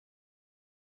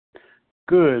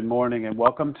Good morning and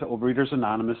welcome to Overeaters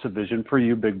Anonymous, a Vision for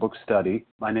You Big Book Study.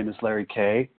 My name is Larry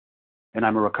Kay, and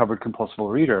I'm a recovered compulsive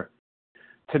overeater.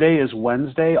 Today is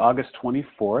Wednesday, August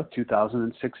 24th,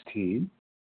 2016,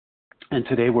 and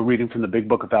today we're reading from the Big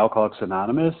Book of Alcoholics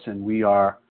Anonymous, and we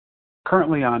are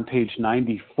currently on page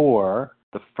 94,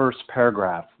 the first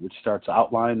paragraph, which starts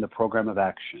outline the program of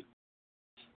action.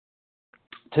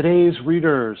 Today's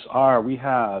readers we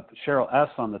have Cheryl S.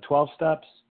 on the 12 steps.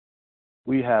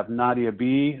 We have Nadia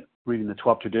B. reading the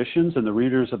 12 traditions, and the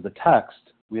readers of the text,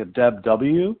 we have Deb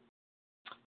W.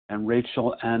 and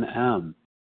Rachel N.M.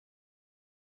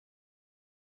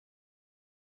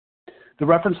 The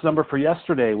reference number for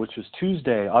yesterday, which was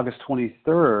Tuesday, August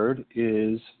 23rd,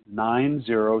 is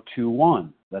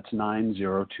 9021. That's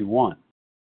 9021.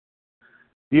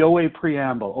 The OA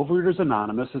Preamble. Overeaters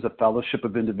Anonymous is a fellowship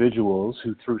of individuals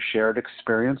who, through shared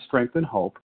experience, strength, and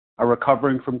hope, are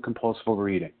recovering from compulsive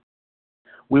overeating.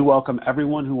 We welcome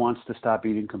everyone who wants to stop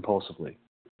eating compulsively.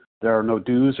 There are no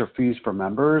dues or fees for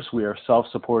members. We are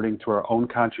self-supporting through our own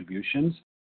contributions,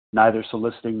 neither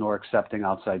soliciting nor accepting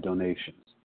outside donations.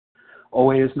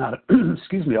 OA is not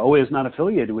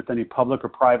affiliated with any public or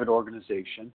private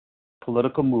organization,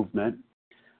 political movement,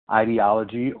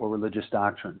 ideology, or religious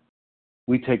doctrine.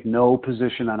 We take no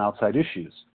position on outside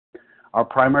issues. Our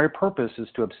primary purpose is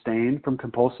to abstain from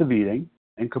compulsive eating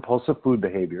and compulsive food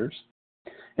behaviors,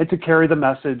 and to carry the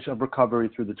message of recovery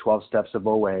through the 12 steps of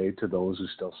OA to those who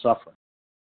still suffer.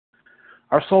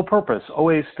 Our sole purpose,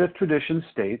 OA's fifth tradition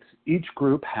states, each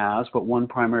group has but one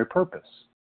primary purpose,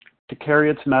 to carry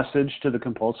its message to the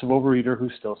compulsive overeater who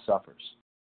still suffers.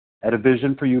 At A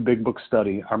Vision for You Big Book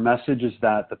Study, our message is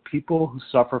that the people who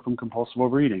suffer from compulsive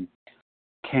overeating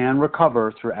can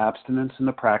recover through abstinence in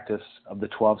the practice of the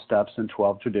 12 steps and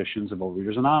 12 traditions of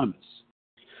Overeaters Anonymous.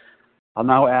 I'll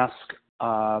now ask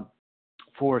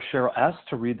for Cheryl S.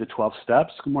 to read the 12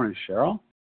 steps. Good morning, Cheryl.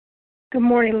 Good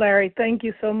morning, Larry. Thank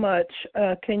you so much.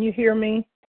 Can you hear me?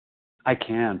 I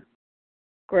can.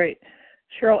 Great.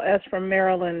 Cheryl S. from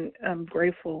Maryland. I'm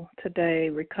grateful today,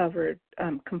 recovered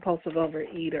compulsive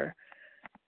overeater.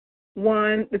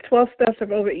 1, the 12 steps of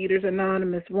Overeaters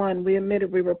Anonymous. 1, we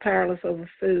admitted we were powerless over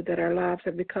food, that our lives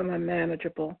had become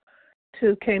unmanageable.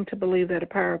 2, came to believe that a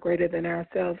power greater than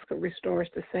ourselves could restore us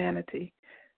to sanity.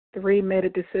 3, made a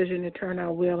decision to turn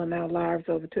our will and our lives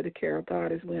over to the care of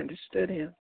God as we understood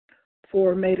Him.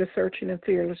 4, made a searching and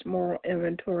fearless moral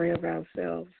inventory of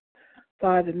ourselves.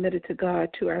 5, admitted to God,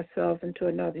 to ourselves, and to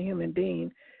another human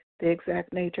being the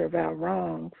exact nature of our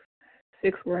wrongs.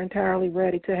 6, were entirely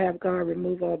ready to have God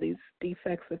remove all these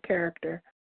defects of character.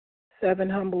 7,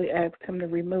 humbly asked Him to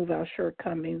remove our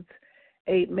shortcomings.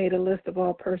 8, made a list of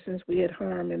all persons we had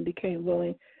harmed and became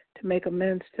willing to make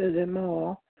amends to them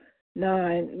all.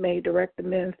 9, made direct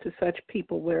amends to such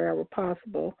people wherever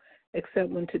possible, except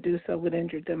when to do so would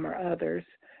injure them or others.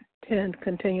 10,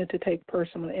 continued to take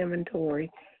personal inventory,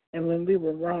 and when we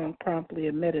were wrong, promptly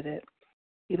admitted it.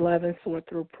 11, sought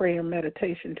through prayer and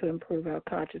meditation to improve our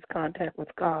conscious contact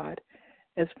with God,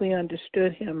 as we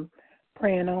understood Him,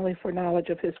 praying only for knowledge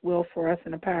of His will for us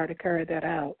and the power to carry that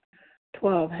out.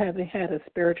 12, having had a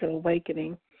spiritual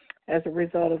awakening as a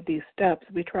result of these steps,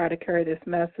 we try to carry this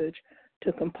message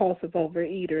to compulsive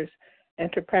overeaters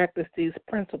and to practice these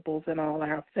principles in all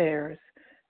our affairs.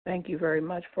 Thank you very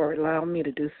much for allowing me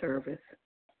to do service.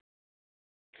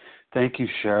 Thank you,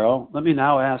 Cheryl. Let me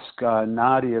now ask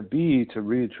Nadia B. to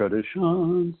read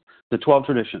traditions, the 12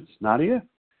 traditions. Nadia?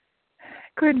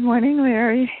 Good morning,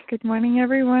 Larry. Good morning,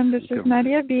 everyone. This is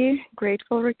Nadia B.,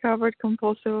 grateful, recovered,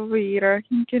 compulsive overeater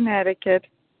in Connecticut.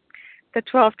 The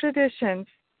 12 traditions.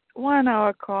 1,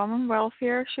 our common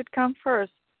welfare should come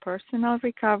first. Personal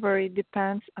recovery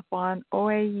depends upon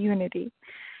OA unity.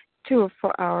 2,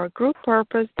 for our group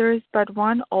purpose, there is but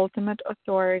one ultimate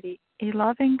authority, a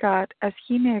loving God, as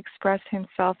He may express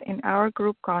Himself in our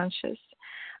group conscious.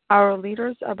 Our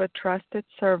leaders are but trusted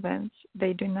servants.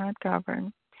 They do not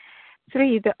govern.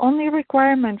 3, the only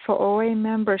requirement for OA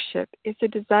membership is a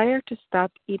desire to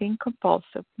stop eating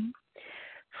compulsively.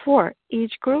 4,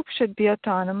 each group should be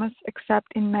autonomous except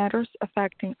in matters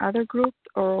affecting other groups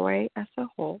or OA as a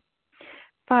whole.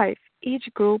 5, each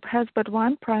group has but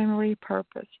one primary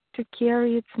purpose, to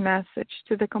carry its message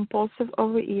to the compulsive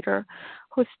overeater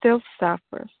who still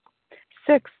suffers.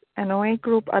 6, an OA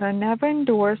group ought to never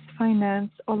endorse,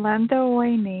 finance, or lend the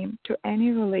OA name to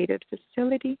any related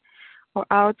facility or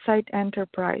outside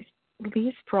enterprise.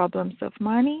 These problems of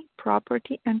money,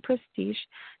 property, and prestige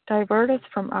divert us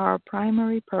from our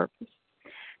primary purpose.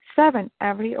 7,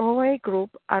 every OA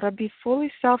group ought to be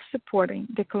fully self-supporting,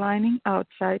 declining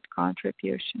outside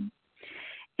contribution.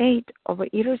 8.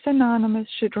 Overeaters Anonymous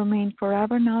should remain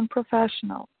forever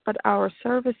non-professional, but our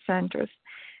service centers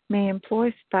may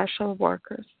employ special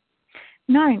workers.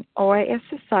 9. OAS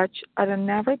as such ought to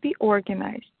never be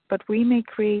organized, but we may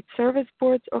create service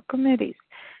boards or committees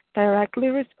directly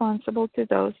responsible to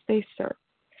those they serve.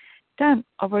 10.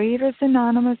 Overeaters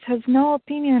Anonymous has no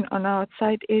opinion on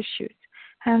outside issues,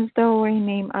 hence the OA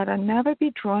name ought to never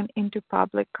be drawn into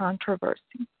public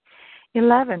controversy.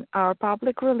 11. Our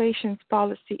public relations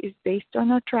policy is based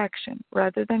on attraction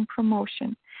rather than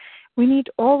promotion. We need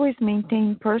always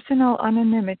maintain personal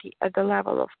anonymity at the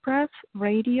level of press,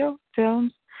 radio,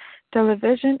 films,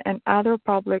 television, and other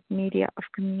public media of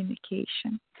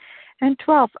communication. And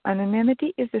 12.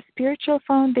 Anonymity is the spiritual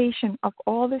foundation of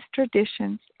all these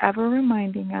traditions, ever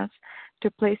reminding us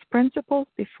to place principles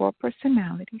before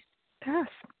personalities. Pass.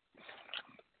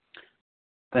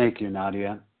 Thank you,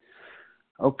 Nadia.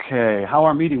 Okay, how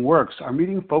our meeting works. Our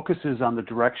meeting focuses on the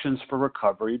directions for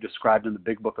recovery described in the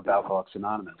Big Book of Alcoholics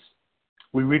Anonymous.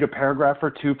 We read a paragraph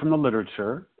or two from the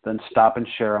literature, then stop and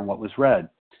share on what was read.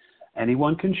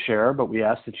 Anyone can share, but we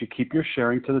ask that you keep your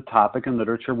sharing to the topic and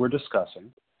literature we're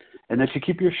discussing, and that you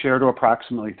keep your share to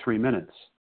approximately 3 minutes.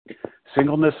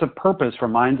 Singleness of purpose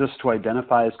reminds us to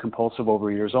identify as compulsive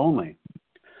overeaters only.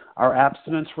 Our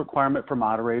abstinence requirement for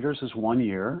moderators is 1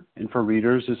 year, and for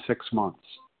readers is 6 months.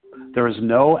 There is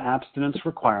no abstinence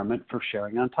requirement for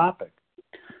sharing on topic.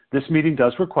 This meeting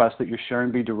does request that your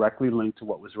sharing be directly linked to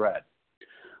what was read.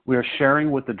 We are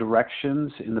sharing what the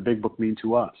directions in the Big Book mean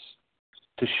to us.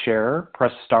 To share,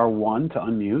 press star 1 to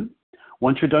unmute.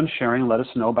 Once you're done sharing, let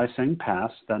us know by saying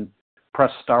pass, then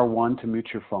press star 1 to mute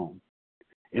your phone.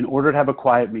 In order to have a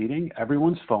quiet meeting,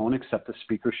 everyone's phone except the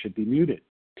speaker should be muted.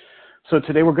 So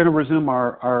today we're going to resume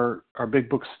our Big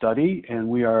Book study, and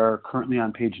we are currently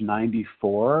on page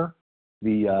 94,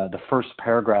 the first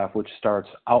paragraph, which starts,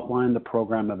 outline the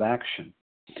program of action.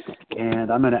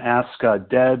 And I'm going to ask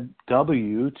Deb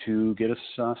W. to get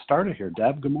us started here.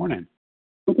 Deb, good morning.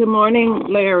 Good morning,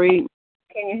 Larry.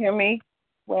 Can you hear me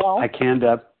well? I can,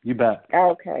 Deb. You bet.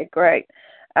 Okay, great.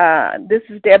 This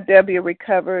is Deb W.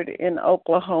 recovered in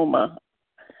Oklahoma.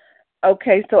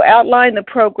 Okay, so outline the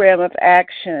program of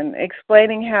action,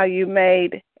 explaining how you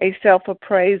made a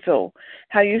self-appraisal,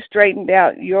 how you straightened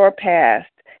out your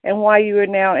past, and why you are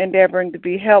now endeavoring to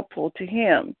be helpful to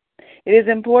him. It is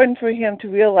important for him to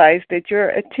realize that your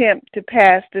attempt to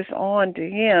pass this on to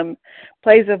him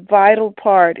plays a vital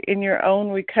part in your own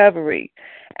recovery.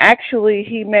 Actually,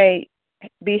 he may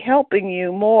be helping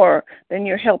you more than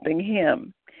you're helping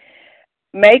him.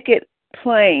 Make it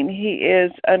plain he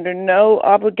is under no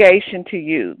obligation to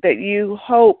you, that you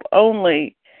hope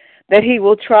only that he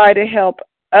will try to help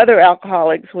other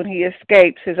alcoholics when he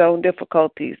escapes his own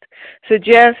difficulties.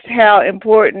 Suggest how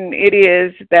important it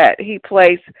is that he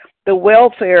place the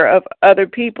welfare of other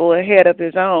people ahead of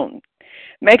his own.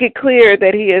 Make it clear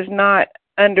that he is not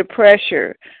under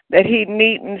pressure, that he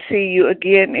needn't see you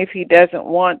again if he doesn't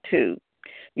want to.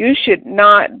 You should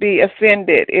not be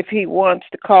offended if he wants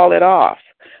to call it off,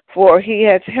 for he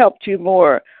has helped you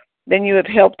more than you have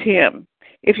helped him.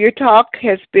 If your talk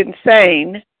has been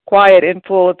sane, quiet, and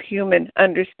full of human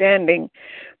understanding,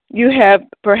 you have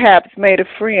perhaps made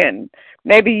a friend.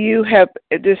 Maybe you have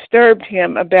disturbed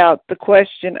him about the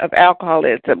question of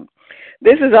alcoholism.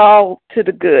 This is all to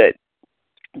the good.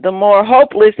 The more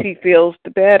hopeless he feels,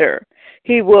 the better.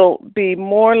 He will be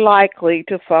more likely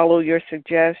to follow your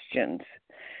suggestions.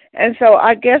 And so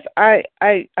I guess I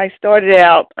started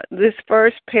out this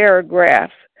first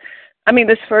paragraph.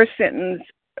 This first sentence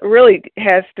really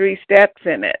has 3 steps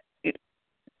in it.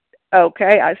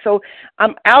 Okay, so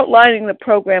I'm outlining the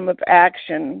program of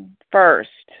action first,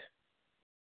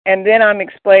 and then I'm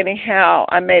explaining how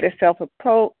I made a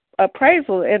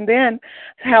self-appraisal, and then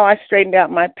how I straightened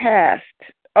out my past.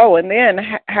 Oh, and then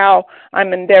how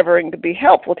I'm endeavoring to be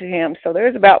helpful to him. So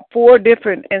there's about 4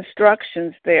 different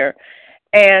instructions there.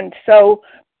 And so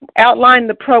outline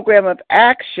the program of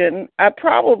action. I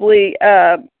probably,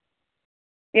 I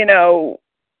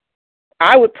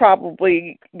would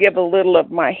probably give a little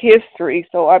of my history,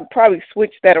 so I'd probably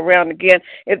switch that around again.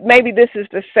 Maybe this is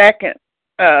the second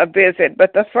visit,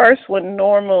 but the first one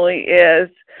normally is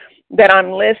that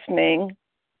I'm listening,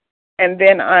 and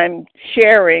then I'm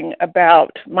sharing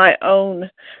about my own,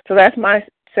 so that's my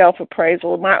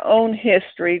self-appraisal, my own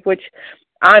history, which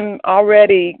I'm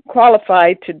already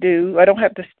qualified to do. I don't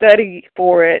have to study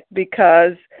for it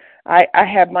because I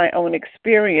have my own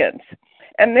experience.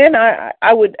 And then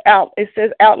it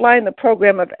says outline the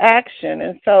program of action.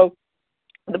 And so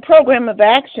the program of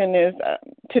action is,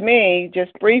 to me,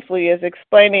 just briefly, is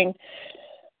explaining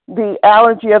the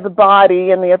allergy of the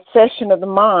body and the obsession of the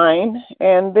mind,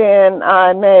 and then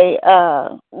I may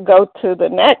go to the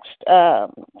next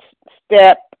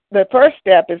step. The first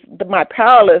step is my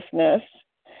powerlessness,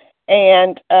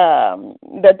 and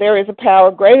that there is a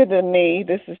power greater than me.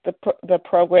 This is the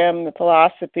program, the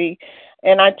philosophy,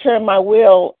 and I turn my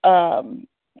will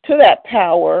to that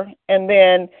power, and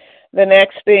then the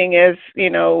next thing is,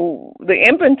 the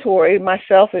inventory, my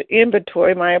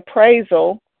self-inventory, my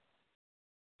appraisal,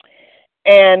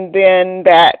 and then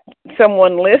that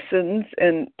someone listens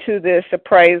to this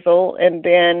appraisal, and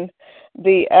then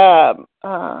the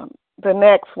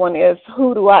next one is,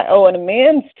 who do I owe an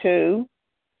amends to?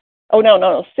 Oh,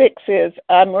 no. 6 is,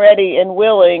 I'm ready and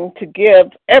willing to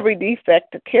give every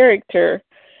defect of character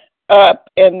up.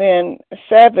 And then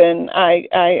 7,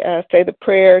 I say the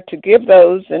prayer to give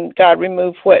those, and God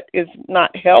remove what is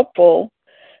not helpful.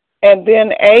 And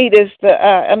then 8 is the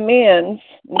amends.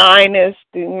 9 is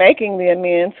making the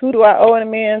amends. Who do I owe an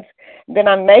amends? Then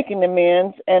I'm making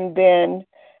amends. And then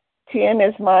 10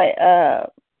 is my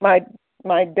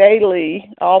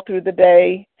daily, all through the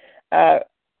day,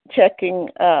 checking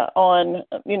on,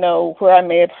 where I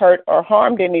may have hurt or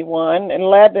harmed anyone. And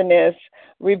 11 is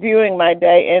reviewing my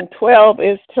day. And 12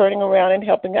 is turning around and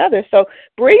helping others. So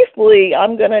briefly,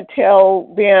 I'm going to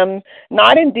tell them,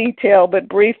 not in detail, but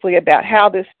briefly about how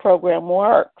this program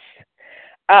works.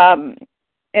 And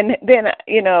then,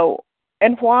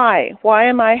 and why? Why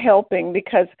am I helping?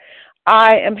 Because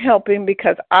I am helping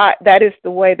because that is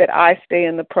the way that I stay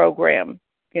in the program.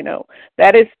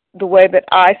 That is the way that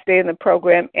I stay in the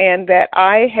program, and that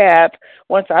I have,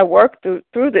 once I work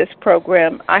through this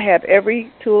program, I have every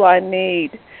tool I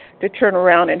need to turn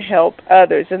around and help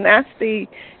others. And that's the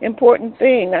important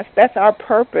thing. That's our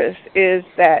purpose, is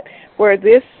that where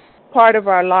this part of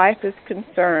our life is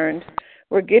concerned,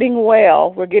 we're getting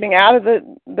well, we're getting out of the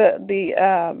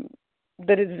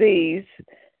disease.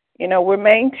 We're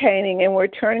maintaining, and we're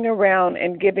turning around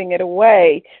and giving it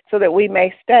away so that we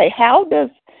may stay. How does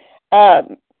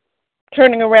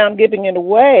turning around, giving it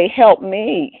away help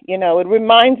me? It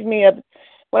reminds me of,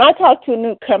 when I talk to a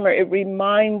newcomer, it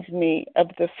reminds me of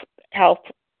how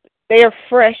they are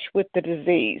fresh with the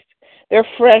disease. They're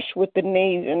fresh with the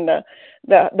needs and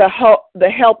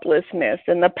the helplessness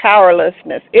and the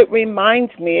powerlessness. It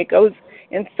reminds me, it goes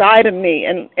inside of me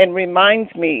and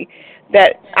reminds me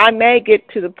that I may get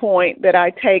to the point that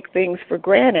I take things for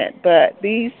granted, but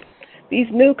these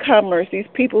newcomers, these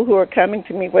people who are coming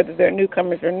to me, whether they're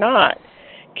newcomers or not,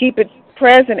 keep it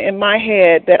present in my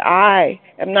head that I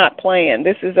am not playing.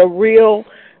 This is a real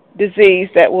disease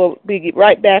that will be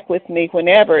right back with me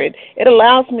whenever. It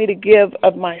allows me to give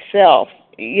of myself.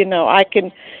 I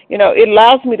can, it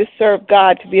allows me to serve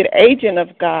God, to be an agent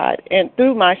of God, and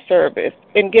through my service,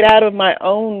 and get out of my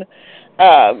own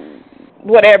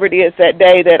whatever it is that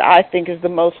day that I think is the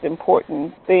most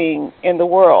important thing in the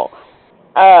world.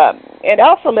 It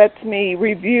also lets me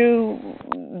review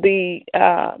the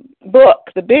book,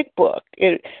 the big book.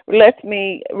 It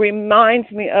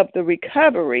reminds me of the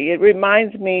recovery. It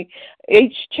reminds me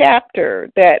each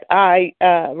chapter that I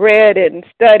read and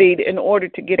studied in order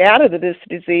to get out of this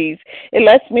disease.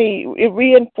 It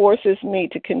reinforces me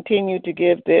to continue to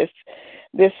give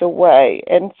this away.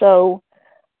 And so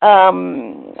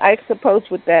I suppose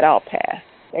with that I'll pass.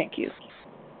 Thank you.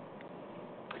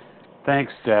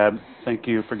 Thanks, Deb. Thank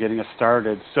you for getting us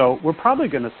started. So we're probably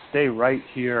going to stay right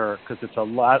here because there's a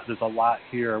lot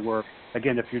here.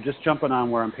 Again, if you're just jumping on,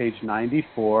 we're on page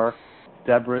 94.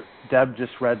 Deb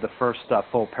just read the first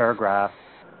full paragraph,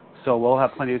 so we'll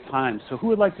have plenty of time. So who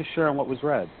would like to share on what was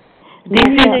read? This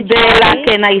is Bella.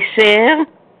 Can I share?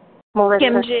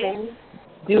 Kim J.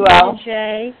 Duo.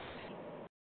 J.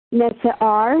 Nessa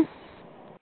R.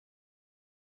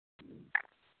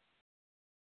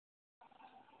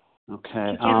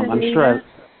 Okay, I'm sure.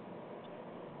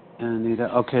 Anita.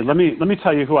 Okay, let me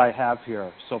tell you who I have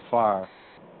here so far.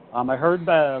 I heard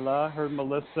Bella, heard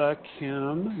Melissa,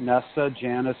 Kim, Nessa,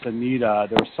 Janice, Anita.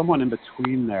 There was someone in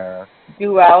between there.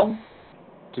 Duo.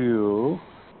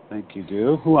 Thank you,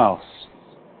 Du. Who else?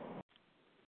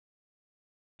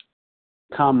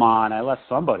 Come on, I left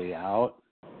somebody out.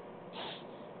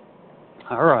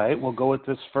 All right, we'll go with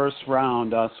this first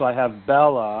round. So I have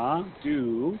Bella,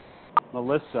 Du,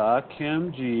 Melissa,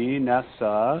 Kim G,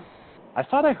 Nessa. I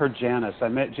thought I heard Janice. I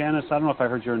met Janice. I don't know if I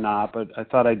heard you or not, but I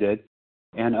thought I did.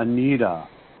 And Anita.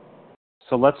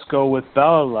 So let's go with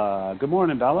Bella. Good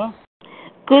morning, Bella.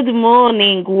 Good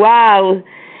morning. Wow.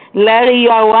 Larry, you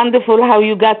are wonderful how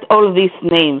you got all these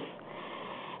names.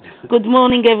 Good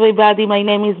morning, everybody. My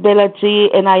name is Bella G,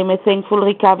 and I am a thankful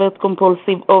recovered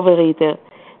compulsive overeater.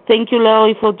 Thank you,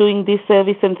 Laurie, for doing this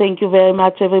service, and thank you very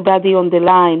much, everybody on the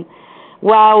line.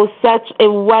 Wow, such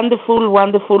a wonderful,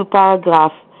 wonderful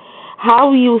paragraph.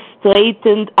 How you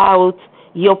straightened out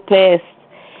your past.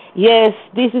 Yes,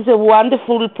 this is a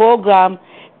wonderful program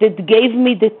that gave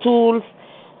me the tools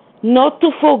not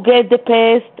to forget the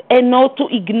past and not to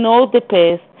ignore the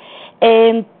past,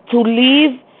 and to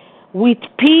live with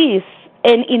peace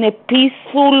and in a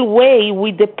peaceful way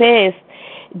with the past.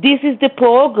 This is the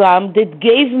program that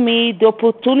gave me the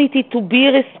opportunity to be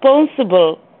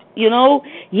responsible.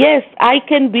 Yes, I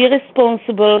can be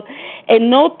responsible and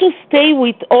not to stay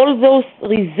with all those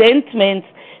resentments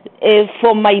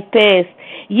from my past.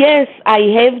 Yes, I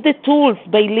have the tools.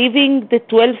 By living the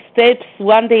 12 steps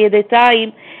one day at a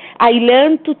time, I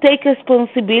learned to take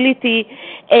responsibility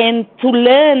and to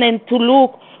learn and to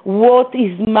look what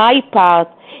is my part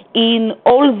in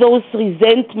all those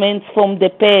resentments from the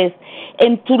past,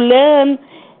 and to learn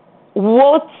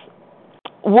what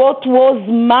was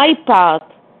my part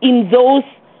in those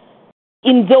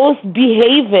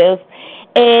behaviors.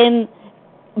 And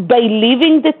by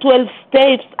living the 12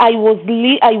 steps, I was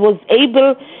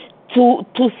able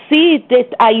to see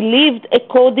that I lived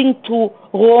according to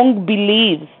wrong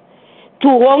beliefs.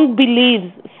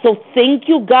 So thank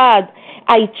you, God,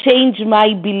 I changed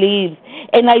my beliefs,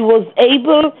 and I was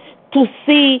able to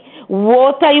see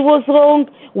what I was wrong,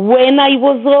 when I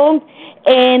was wrong,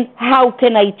 and how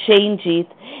can I change it.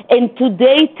 And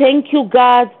today, thank you,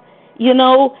 God,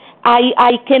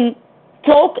 I can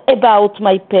talk about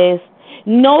my past,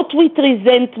 not with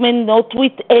resentment, not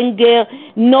with anger,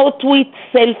 not with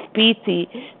self-pity.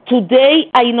 Today,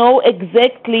 I know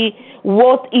exactly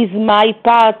what is my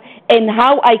part and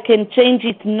how I can change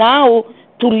it now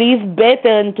to live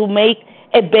better and to make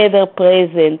a better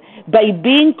present by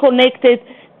being connected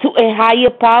to a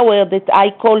higher power that I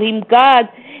call him God,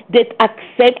 that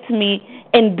accepts me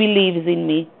and believes in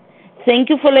me. Thank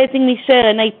you for letting me share,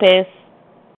 and I pass.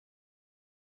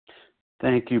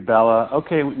 Thank you, Bella.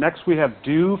 Okay, next we have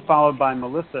Dew, followed by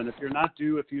Melissa. And if you're not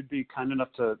Dew, if you'd be kind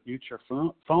enough to mute your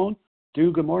phone.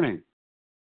 Dew, good morning.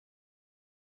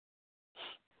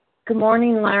 Good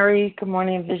morning, Larry. Good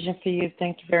morning, Vision for You.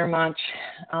 Thank you very much.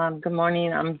 Good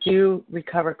morning. I'm Dew,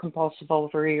 recovered compulsive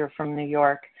overeater from New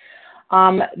York.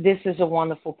 This is a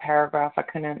wonderful paragraph.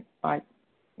 I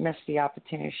missed the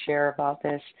opportunity to share about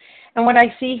this. And what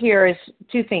I see here is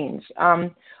two things.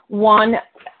 One,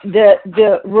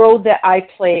 the role that I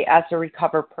play as a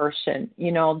recovered person,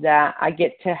 that I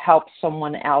get to help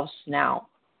someone else now.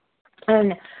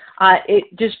 And it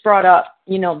just brought up,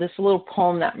 this little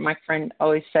poem that my friend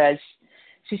always says.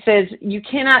 She says, you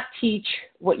cannot teach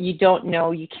what you don't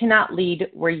know. You cannot lead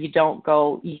where you don't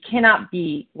go. You cannot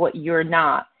be what you're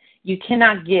not. You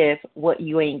cannot give what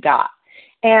you ain't got.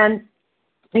 And,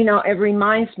 it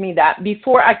reminds me that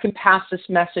before I can pass this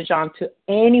message on to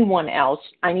anyone else,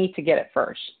 I need to get it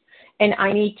first. And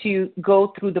I need to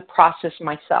go through the process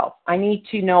myself. I need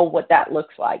to know what that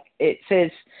looks like. It says,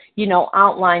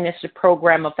 outline is a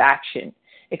program of action,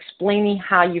 explaining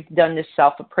how you've done this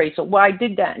self-appraisal. Well, I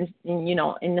did that in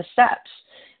the steps.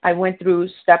 I went through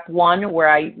step 1 where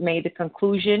I made the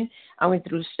conclusion. I went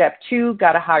through step 2,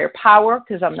 got a higher power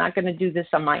because I'm not going to do this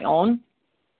on my own.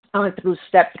 I went through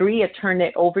step 3. I turned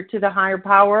it over to the higher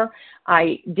power.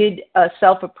 I did a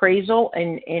self-appraisal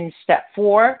in step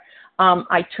 4.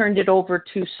 I turned it over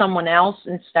to someone else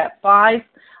in step 5.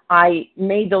 I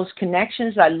made those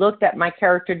connections. I looked at my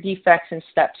character defects in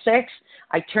step 6.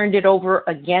 I turned it over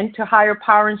again to higher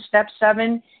power in step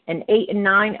 7. And 8 and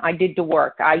 9, I did the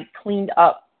work. I cleaned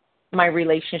up my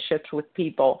relationships with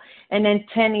people. And then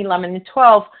 10, 11, and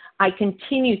 12, I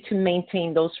continue to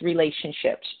maintain those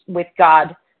relationships with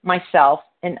God, myself,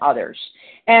 and others.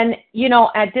 And,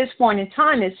 at this point in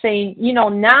time, it's saying,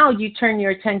 now you turn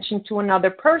your attention to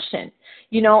another person,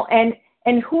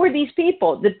 and who are these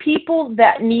people? The people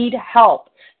that need help,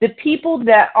 the people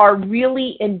that are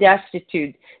really in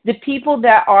destitute, the people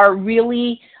that are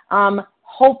really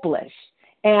hopeless.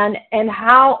 And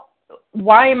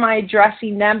why am I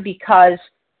addressing them? Because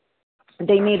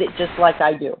they need it just like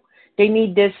I do. They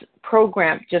need this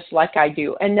program just like I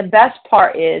do. And the best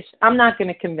part is, I'm not going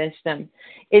to convince them.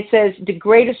 It says the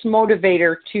greatest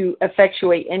motivator to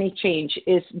effectuate any change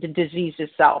is the disease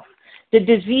itself. The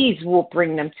disease will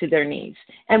bring them to their knees.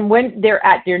 And when they're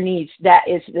at their knees, that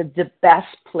is the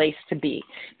best place to be.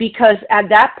 Because at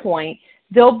that point,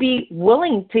 they'll be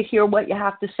willing to hear what you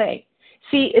have to say.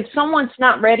 See, if someone's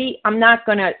not ready, I'm not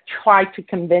going to try to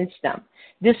convince them.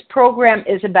 This program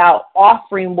is about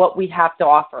offering what we have to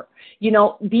offer,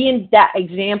 being that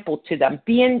example to them,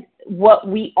 being what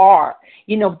we are,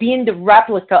 being the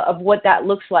replica of what that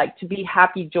looks like to be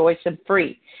happy, joyous, and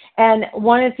free. And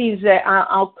one of the things that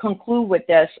I'll conclude with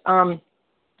this,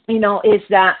 is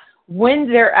that when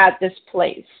they're at this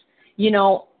place,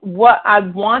 what I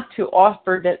want to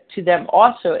offer to them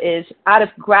also is, out of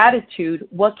gratitude,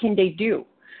 what can they do?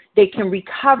 They can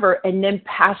recover and then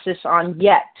pass this on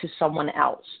yet to someone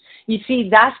else. You see,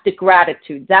 that's the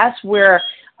gratitude. That's where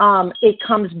it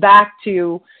comes back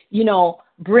to,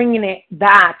 bringing it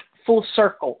back full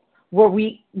circle, where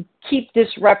we keep this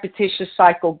repetitious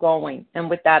cycle going. And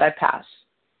with that, I pass.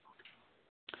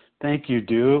 Thank you,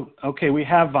 Du. Okay, we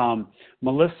have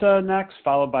Melissa next,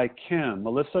 followed by Kim.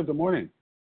 Melissa, good morning.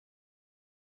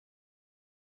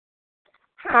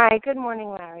 Hi, good morning,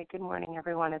 Larry. Good morning,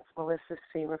 everyone. It's Melissa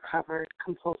C., recovered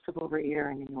compulsive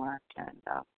overeater in New York. And,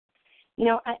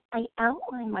 I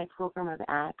outline my program of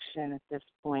action at this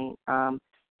point.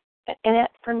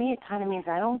 For me, it kind of means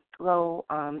I don't go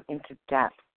into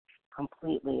depth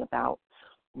completely about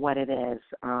what it is.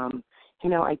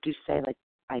 I do say, like,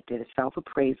 I did a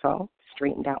self-appraisal,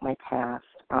 straightened out my past.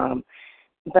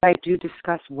 But I do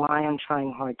discuss why I'm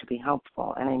trying hard to be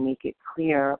helpful, and I make it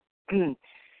clear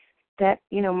that,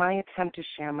 my attempt to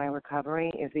share my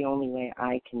recovery is the only way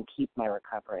I can keep my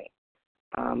recovery.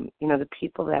 The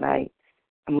people that I'm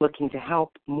looking to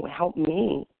help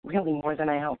me really more than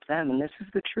I help them, and this is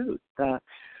the truth. The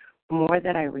more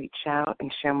that I reach out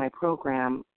and share my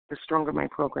program, the stronger my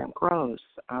program grows.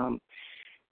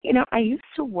 I used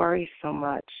to worry so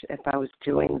much if I was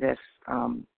doing this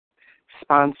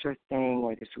sponsor thing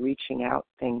or this reaching out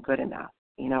thing good enough.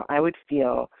 I would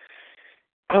feel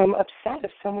upset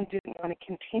if someone didn't want to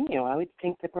continue. I would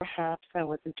think that perhaps I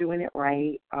wasn't doing it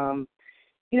right.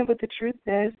 But the truth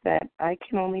is that I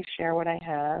can only share what I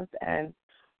have, and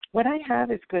what I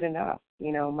have is good enough.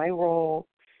 My role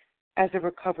as a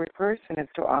recovered person is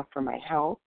to offer my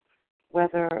help,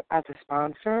 whether as a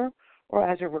sponsor or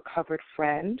as a recovered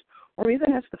friend, or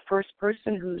even as the first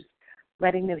person who's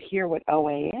letting them hear what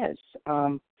OA is.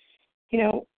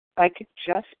 I could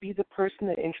just be the person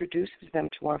that introduces them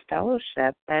to our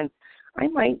fellowship, and I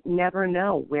might never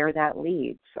know where that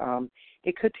leads.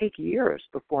 It could take years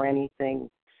before anything,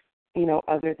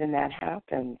 other than that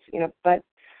happens. But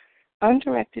I'm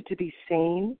directed to be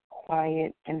sane,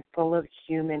 quiet, and full of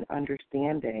human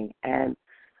understanding, and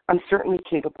I'm certainly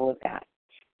capable of that.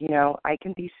 I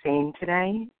can be sane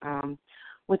today.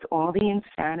 With all the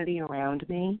insanity around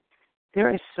me,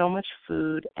 there is so much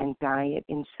food and diet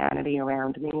insanity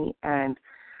around me, and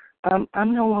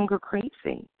I'm no longer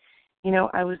crazy.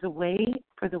 I was away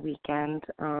for the weekend,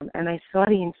 and I saw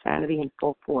the insanity in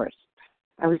full force.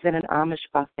 I was at an Amish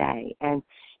buffet, and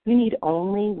you need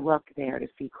only look there to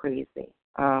see crazy.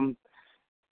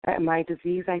 My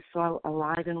disease I saw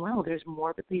alive and well. There's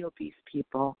morbidly obese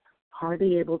people,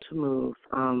 hardly able to move,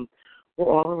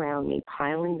 were all around me,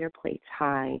 piling their plates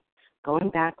high, going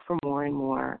back for more and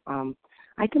more.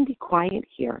 I can be quiet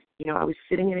here. I was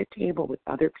sitting at a table with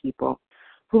other people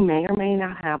who may or may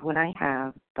not have what I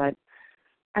have, but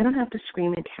I don't have to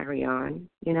scream and carry on.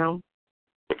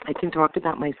 I can talk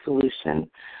about my solution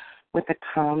with a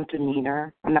calm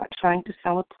demeanor. I'm not trying to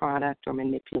sell a product or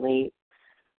manipulate,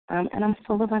 and I'm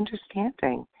full of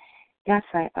understanding. Yes,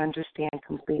 I understand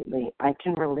completely. I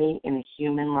can relate in a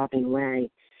human, loving way,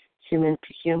 human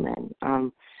to human.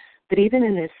 But even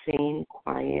in this sane,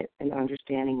 quiet, and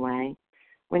understanding way,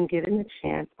 when given the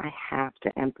chance, I have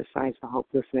to emphasize the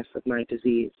hopelessness of my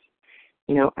disease.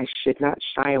 I should not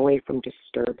shy away from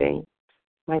disturbing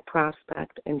my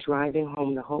prospect and driving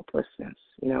home the hopelessness.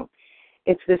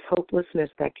 It's this hopelessness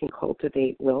that can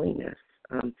cultivate willingness.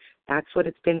 That's what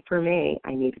it's been for me.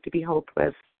 I needed to be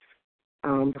hopeless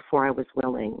before I was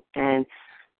willing. And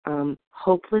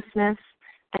hopelessness,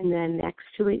 and then next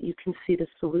to it, you can see the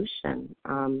solution.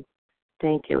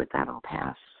 Thank you. With that, I'll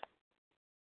pass.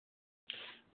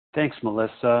 Thanks,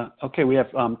 Melissa. Okay, we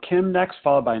have Kim next,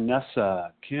 followed by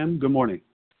Nessa. Kim, good morning.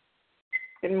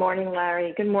 Good morning,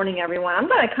 Larry. Good morning, everyone. I'm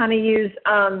going to kind of use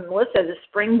Melissa as a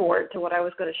springboard to what I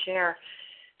was going to share.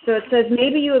 So it says,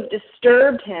 maybe you have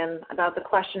disturbed him about the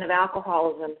question of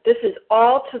alcoholism. This is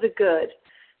all to the good.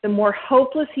 The more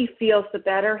hopeless he feels, the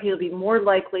better. He'll be more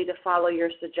likely to follow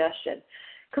your suggestion.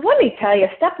 Because let me tell you,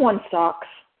 step one sucks.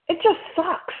 It just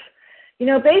sucks.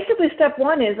 Basically step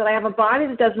one is that I have a body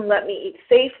that doesn't let me eat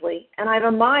safely, and I have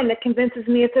a mind that convinces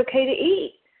me it's okay to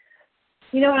eat.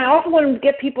 And I also want to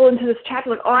get people into this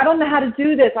chapter like, I don't know how to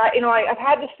do this. I've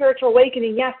had the spiritual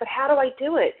awakening, yes, but how do I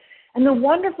do it? And the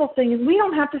wonderful thing is we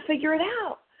don't have to figure it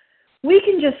out. We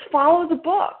can just follow the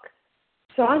book.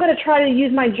 So I'm going to try to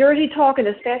use my Jersey talking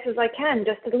as fast as I can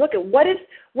just to look at what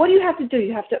do you have to do?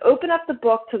 You have to open up the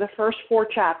book to the first 4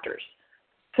 chapters.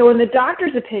 So in the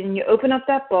doctor's opinion, you open up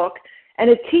that book, and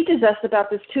it teaches us about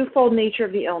this twofold nature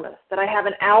of the illness, that I have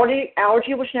an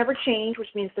allergy which never changed,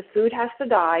 which means the food has to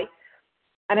die,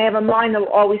 and I have a mind that will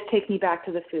always take me back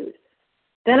to the food.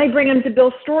 Then I bring him to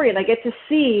Bill's story, and I get to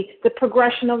see the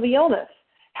progression of the illness,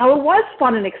 how it was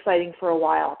fun and exciting for a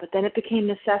while, but then it became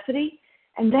necessity,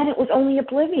 and then it was only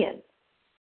oblivion.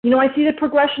 You know, I see the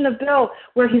progression of Bill,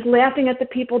 where he's laughing at the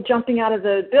people jumping out of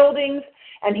the buildings,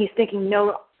 and he's thinking,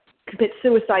 no, commit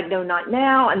suicide, no, not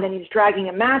now, and then he's dragging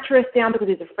a mattress down because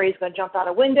he's afraid he's going to jump out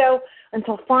a window,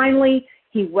 until finally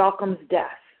he welcomes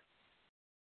death.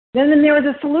 Then there was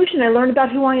a solution. I learned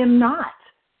about who I am not.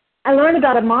 I learned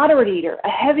about a moderate eater, a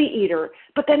heavy eater,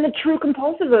 but then the true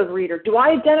compulsive overeater. Do I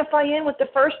identify in with the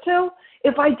first 2?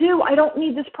 If I do, I don't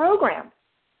need this program.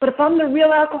 But if I'm the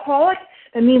real alcoholic,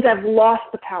 that means I've lost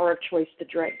the power of choice to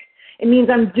drink. It means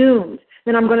I'm doomed.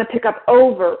 Then I'm going to pick up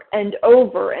over and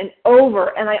over and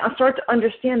over, and I start to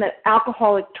understand that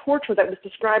alcoholic torture that was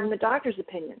described in the doctor's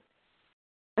opinion.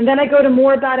 And then I go to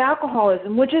more about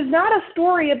alcoholism, which is not a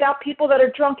story about people that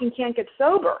are drunk and can't get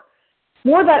sober.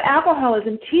 More about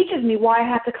alcoholism teaches me why I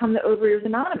have to come to Overeaters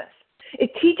Anonymous. It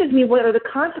teaches me what are the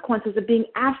consequences of being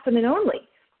abstinent only.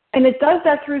 And it does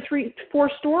that through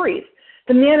 4 stories.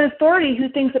 The man in authority who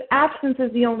thinks that abstinence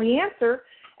is the only answer,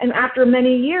 and after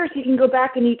many years he can go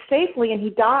back and eat safely, and he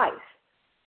dies.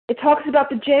 It talks about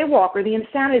the jaywalker, the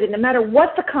insanity, that no matter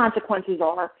what the consequences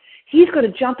are, he's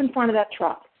going to jump in front of that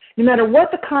truck. No matter what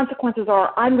the consequences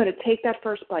are, I'm going to take that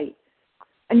first bite.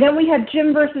 And then we have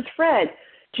Jim versus Fred.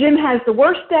 Jim has the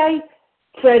worst day,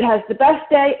 Fred has the best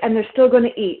day, and they're still going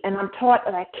to eat. And I'm taught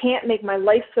that I can't make my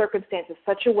life circumstances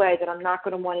such a way that I'm not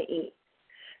going to want to eat.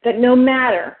 That no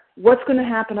matter what's going to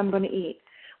happen, I'm going to eat.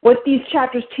 What these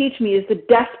chapters teach me is the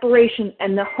desperation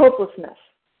and the hopelessness.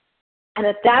 And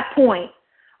at that point,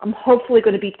 I'm hopefully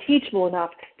going to be teachable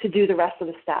enough to do the rest of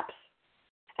the steps.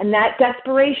 And that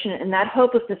desperation and that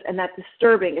hopelessness and that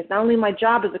disturbing is not only my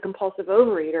job as a compulsive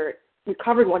overeater,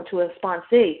 recovered one to a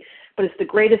sponsee, but it's the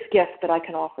greatest gift that I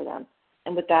can offer them.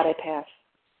 And with that, I pass.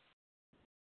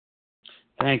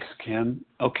 Thanks, Kim.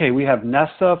 Okay, we have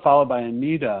Nessa followed by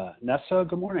Anita. Nessa,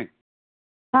 good morning.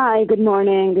 Hi, good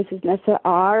morning. This is Nessa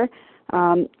R.,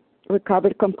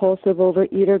 recovered compulsive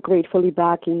overeater, gratefully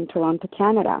back in Toronto,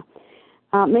 Canada.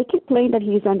 Make it plain that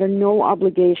he's under no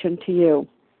obligation to you.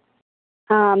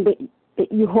 That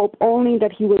you hope only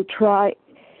that he will try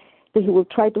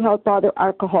to help other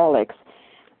alcoholics.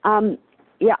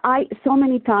 So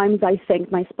many times I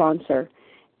thanked my sponsor,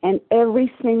 and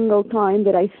every single time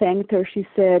that I thanked her, she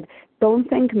said, "Don't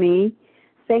thank me,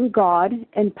 thank God,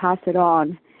 and pass it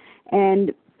on."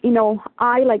 And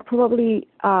I, like probably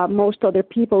most other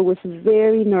people, was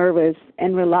very nervous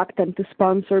and reluctant to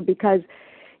sponsor because,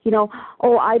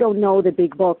 I don't know the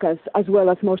big book as well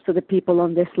as most of the people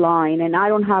on this line, and I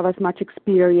don't have as much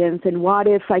experience, and what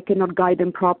if I cannot guide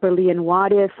them properly, and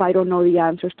what if I don't know the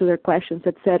answers to their questions,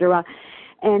 etc.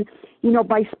 And,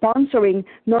 by sponsoring,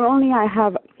 not only I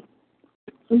have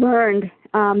learned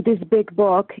this big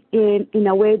book in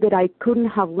a way that I couldn't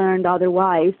have learned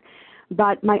otherwise,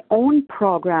 but my own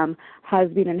program has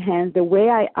been enhanced. The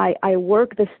way I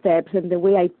work the steps and the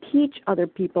way I teach other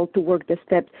people to work the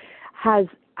steps has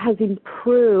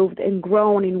improved and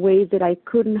grown in ways that I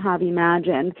couldn't have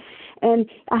imagined. And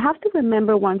I have to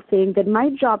remember one thing, that my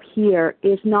job here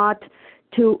is not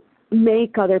to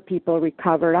make other people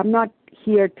recover. I'm not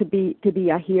here to be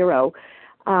a hero.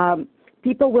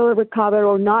 People will recover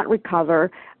or not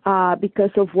recover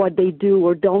because of what they do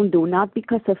or don't do, not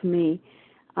because of me.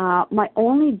 My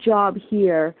only job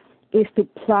here is to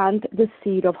plant the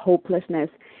seed of hopelessness.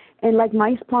 And like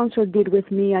my sponsor did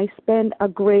with me, I spend a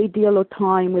great deal of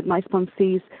time with my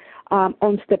sponsees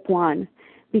on step 1,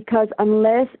 because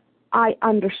unless I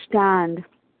understand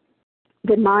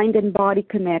the mind and body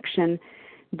connection,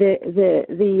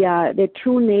 the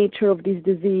true nature of this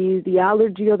disease, the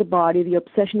allergy of the body, the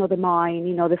obsession of the mind,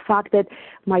 the fact that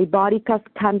my body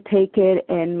can't take it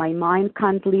and my mind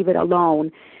can't leave it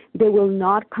alone, they will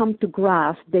not come to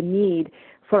grasp the need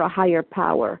for a higher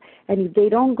power. And if they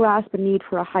don't grasp the need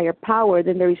for a higher power,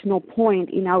 then there is no point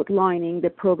in outlining the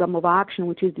program of action,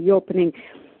 which is the opening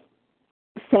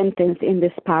sentence in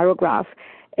this paragraph.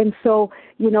 And so,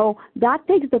 that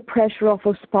takes the pressure off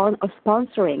of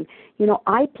sponsoring.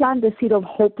 I plant the seed of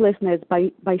hopelessness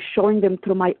by showing them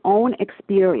through my own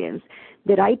experience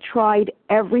that I tried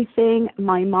everything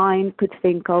my mind could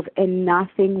think of and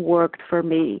nothing worked for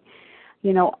me.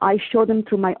 I show them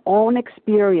through my own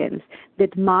experience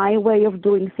that my way of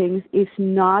doing things is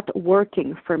not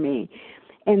working for me.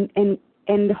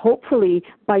 And hopefully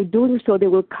by doing so, they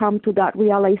will come to that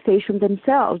realization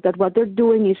themselves that what they're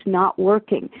doing is not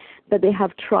working, that they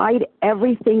have tried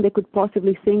everything they could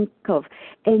possibly think of,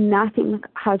 and nothing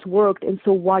has worked. And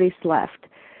so what is left?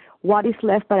 What is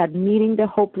left but admitting the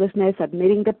hopelessness,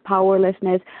 admitting the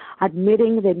powerlessness,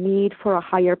 admitting the need for a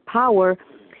higher power,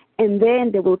 and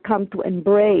then they will come to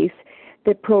embrace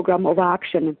the program of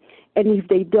action. And if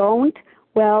they don't,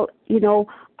 well,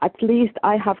 at least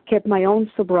I have kept my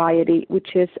own sobriety,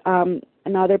 which is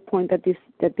another point that this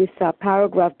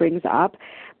paragraph brings up.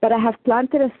 But I have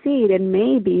planted a seed, and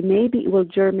maybe it will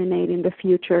germinate in the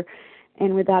future.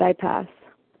 And with that, I pass.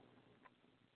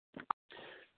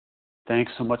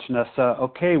 Thanks so much, Nessa.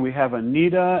 Okay, we have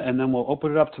Anita, and then we'll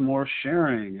open it up to more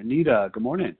sharing. Anita, good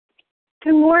morning.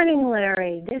 Good morning,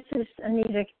 Larry. This is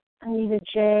Anita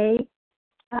J.,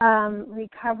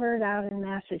 recovered out in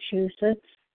Massachusetts.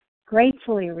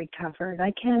 Gratefully recovered.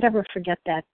 I can't ever forget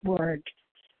that word.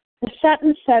 The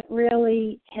sentence that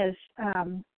really has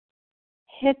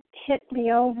hit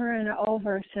me over and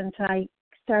over since I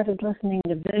started listening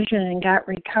to Vision and got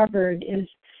recovered is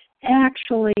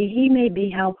actually he may be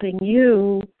helping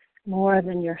you more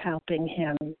than you're helping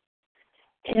him.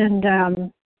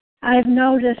 And I've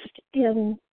noticed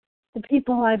in the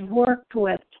people I've worked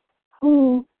with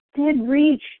who did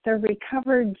reach the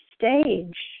recovered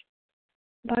stage,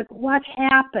 but what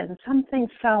happened? Something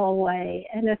fell away,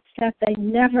 and it's that they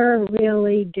never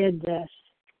really did this.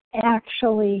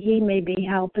 Actually, he may be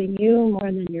helping you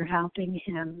more than you're helping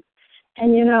him.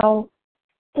 And,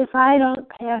 if I don't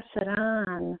pass it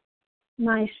on,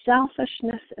 my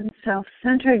selfishness and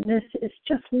self-centeredness is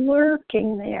just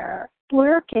lurking there.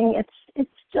 It's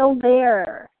still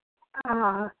there.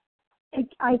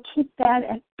 I keep that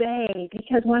at bay,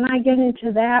 because when I get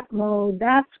into that mode,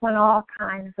 that's when all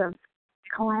kinds of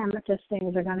calamitous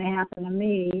things are going to happen to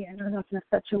me. I don't know if that's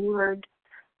such a word.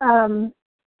 That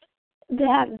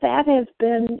has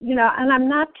been, and I'm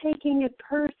not taking it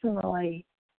personally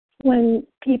when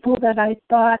people that I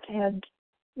thought had,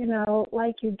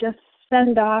 like you just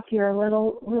send off your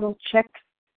little chick,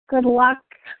 good luck,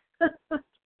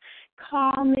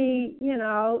 call me,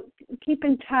 keep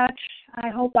in touch. I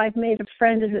hope I've made a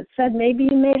friend, as it said. Maybe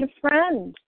you made a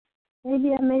friend.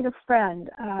 Maybe I made a friend.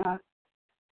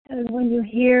 And when you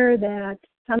hear that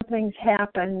something's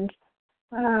happened,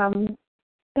 then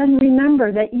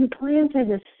remember that you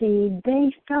planted a seed.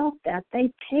 They felt that.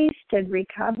 They tasted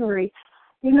recovery.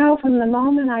 From the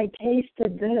moment I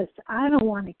tasted this, I don't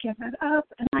want to give it up.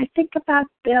 And I think about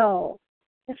Bill.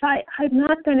 I'm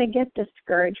not going to get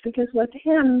discouraged, because with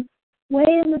him,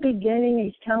 way in the beginning,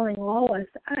 he's telling Lois,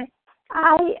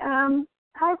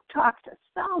 I've talked to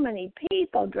so many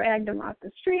people, dragged them off the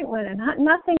street,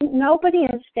 nobody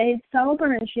has stayed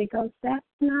sober. And she goes, that's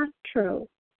not true.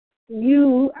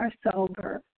 You are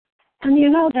sober. And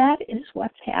that is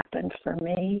what's happened for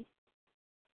me.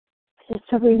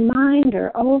 It's a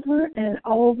reminder over and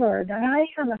over that I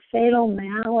have a fatal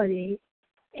malady,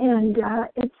 and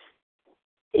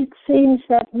it seems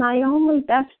that my only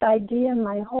best idea in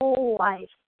my whole life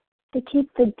to keep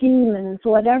the demons,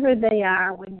 whatever they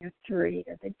are when you're 3,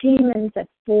 or the demons at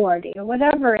 40, or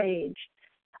whatever age,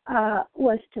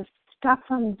 was to stuff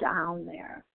them down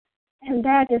there. And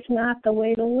that is not the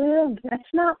way to live.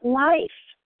 That's not life.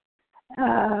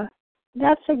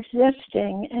 That's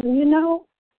existing. And,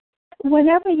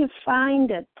 whenever you find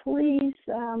it, please,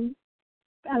 and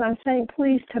I'm saying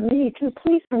please to me too,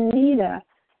 please, Anita,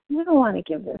 you don't want to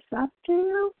give this up, do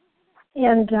you?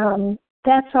 And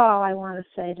that's all I want to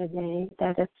say today,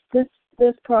 that it's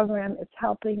this program is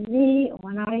helping me.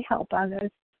 When I help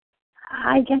others,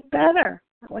 I get better.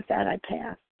 With that, I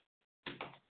pass.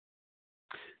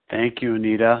 Thank you,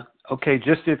 Anita. Okay,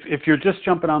 just if you're just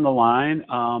jumping on the line,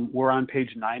 we're on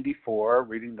page 94,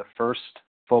 reading the first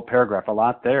full paragraph. A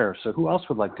lot there. So who else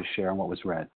would like to share on what was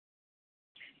read?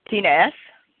 Tina S.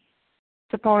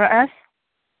 Sapora S.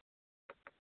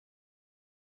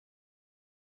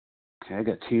 Okay, I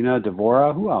got Tina,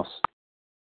 Devora. Who else?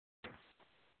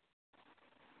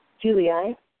 Julie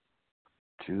I.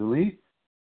 Julie.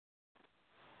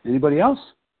 Anybody else?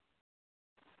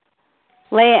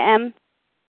 Leah M.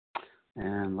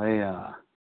 And Leah.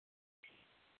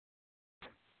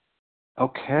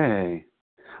 Okay.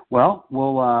 Well,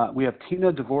 we have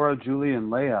Tina, Devora, Julie, and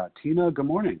Leah. Tina, good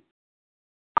morning.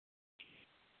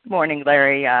 Good morning,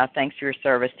 Larry. Thanks for your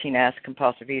service. Tina S.,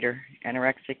 compulsive eater,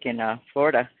 anorexic in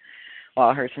Florida. Well,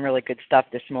 I heard some really good stuff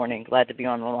this morning. Glad to be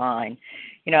on the line.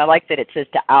 I like that it says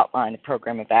to outline the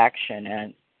program of action.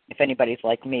 And, if anybody's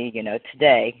like me,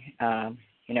 today,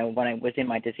 when I was in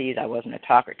my disease, I wasn't a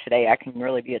talker. Today, I can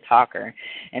really be a talker,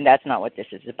 and that's not what this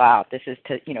is about. This is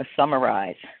to,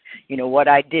 summarize, what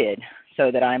I did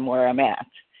so that I'm where I'm at,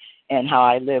 and how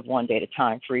I live one day at a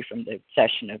time, free from the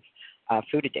obsession of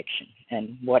food addiction,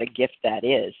 and what a gift that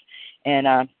is, and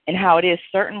how it is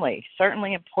certainly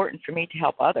important for me to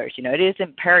help others. It is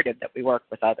imperative that we work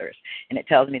with others, and it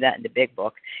tells me that in the big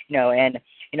book. And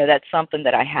that's something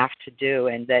that I have to do,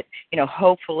 and that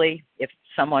hopefully, if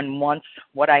someone wants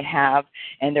what I have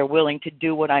and they're willing to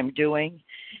do what I'm doing,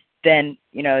 then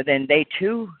then they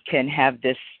too can have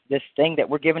this thing that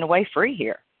we're giving away free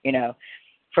here.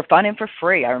 For fun and for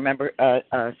free. I remember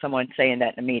someone saying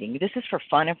that in a meeting. This is for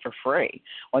fun and for free.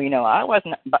 Well, I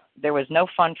wasn't. But there was no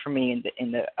fun for me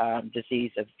in the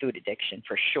disease of food addiction,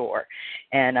 for sure.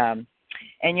 And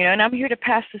and I'm here to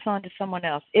pass this on to someone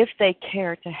else if they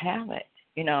care to have it.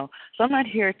 So I'm not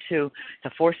here to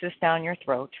force this down your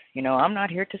throat. I'm not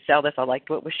here to sell this. I liked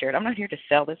what was shared. I'm not here to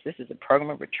sell this. This is a program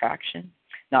of retraction,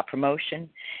 not promotion.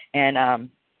 And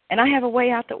I have a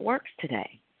way out that works today.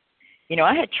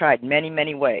 I had tried many,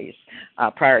 many ways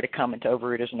prior to coming to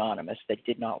Overeaters Anonymous that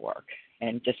did not work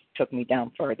and just took me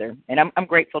down further. And I'm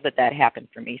grateful that happened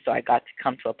for me. So I got to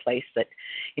come to a place that,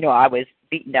 I was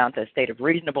beaten down to a state of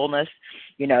reasonableness,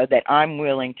 that I'm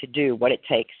willing to do what it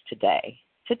takes today,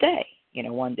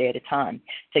 one day at a time,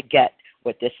 to get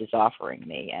what this is offering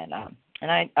me. And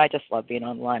I just love being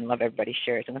online, love everybody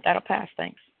shares. And with that, I'll pass.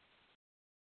 Thanks.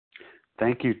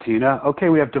 Thank you, Tina. Okay,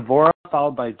 we have Devorah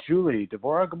followed by Julie.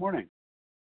 Devorah, good morning.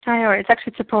 Hi, it's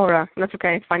actually Tzipora. That's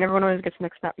okay. It's fine. Everyone always gets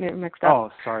mixed up. Oh,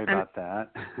 sorry about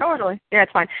that. Totally. Yeah,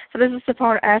 it's fine. So this is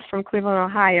Tzipora S. from Cleveland,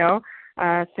 Ohio.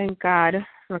 Thank God,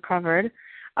 recovered.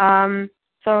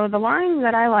 So the line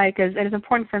that I like is, it is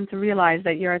important for him to realize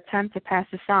that your attempt to pass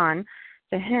this on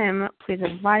to him plays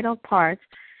a vital part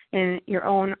in your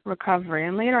own recovery.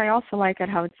 And later I also like it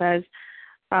how it says,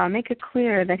 make it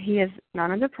clear that he is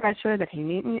not under pressure, that he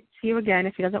needn't see you again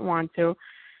if he doesn't want to.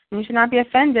 And you should not be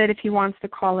offended if he wants to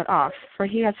call it off, for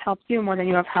he has helped you more than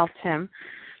you have helped him.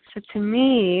 So to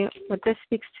me, what this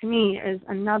speaks to me is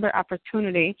another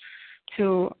opportunity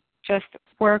to just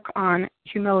work on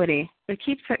humility. It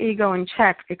keeps their ego in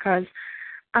check because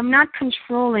I'm not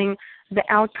controlling the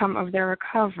outcome of their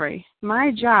recovery. My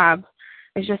job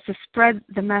is just to spread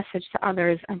the message to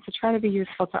others and to try to be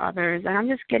useful to others. And I'm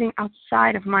just getting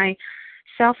outside of my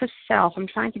selfish self. I'm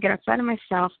trying to get outside of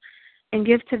myself and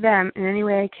give to them in any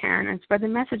way I can and spread the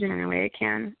message in any way I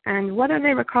can. And whether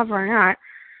they recover or not,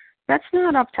 that's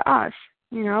not up to us.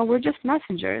 We're just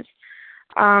messengers.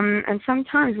 And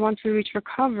sometimes once we reach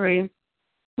recovery,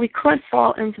 we could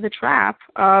fall into the trap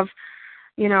of,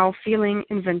 feeling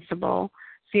invincible,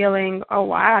 feeling, oh,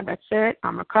 wow, that's it,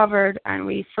 I'm recovered. And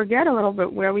we forget a little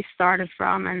bit where we started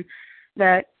from and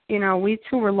that, we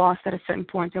too were lost at a certain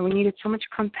point and we needed so much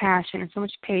compassion and so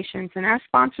much patience. And our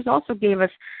sponsors also gave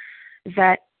us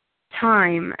that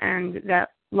time and that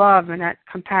love and that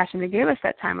compassion. They gave us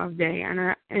that time of day.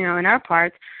 And, in our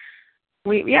part,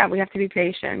 we have to be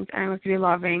patient and we have to be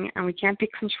loving and we can't be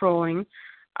controlling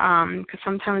because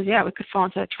sometimes, we could fall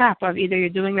into a trap of either you're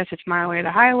doing this, it's my way or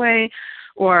the highway,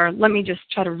 or let me just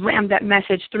try to ram that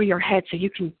message through your head so you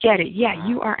can get it. Yeah,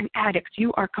 you are an addict.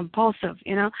 You are compulsive,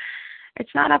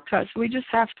 It's not up to us. We just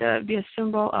have to be a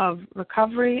symbol of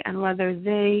recovery, and whether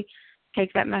they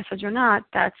take that message or not,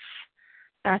 that's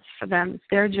for them. It's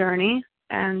their journey,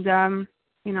 and,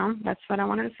 that's what I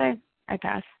wanted to say. I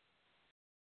pass.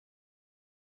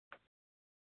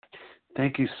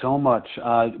 Thank you so much.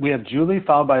 We have Julie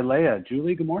followed by Leah.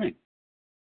 Julie, good morning.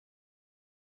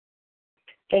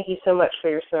 Thank you so much for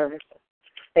your service.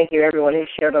 Thank you, everyone who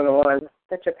shared on the line.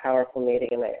 Such a powerful meeting,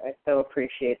 and I so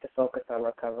appreciate the focus on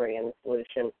recovery and the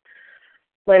solution.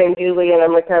 My name's Julie, and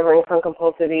I'm recovering from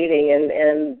compulsive eating,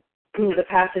 and the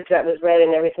passage that was read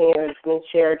and everything that has been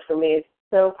shared for me is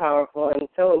so powerful and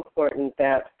so important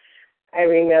that I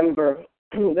remember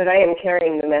that I am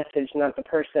carrying the message, not the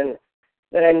person,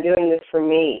 that I'm doing this for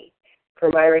me, for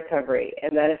my recovery,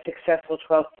 and that a successful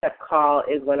 12-step call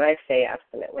is when I stay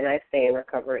abstinent, when I stay in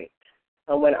recovery,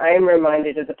 when I am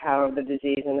reminded of the power of the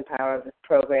disease and the power of this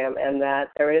program, and that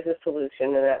there is a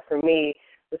solution, and that for me,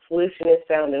 the solution is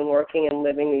found in working and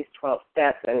living these 12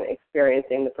 steps and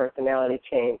experiencing the personality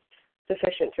change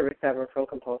sufficient to recover from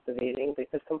compulsive eating,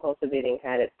 because compulsive eating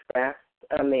had its grasp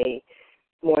on me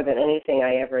more than anything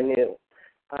I ever knew,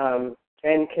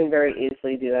 and can very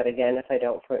easily do that again if I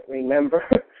don't remember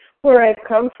where I've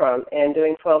come from. And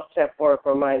doing 12-step work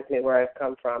reminds me where I've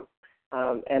come from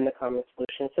and the common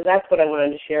solution. So that's what I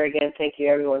wanted to share again. Thank you,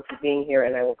 everyone, for being here,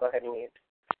 and I will go ahead and mute.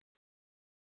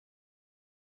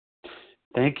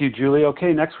 Thank you, Julie.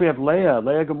 Okay, next we have Leah.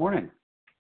 Leah, good morning.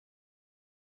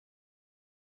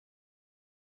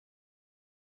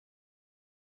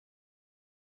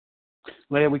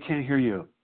 Leah, we can't hear you.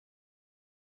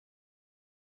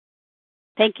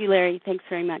 Thank you, Larry. Thanks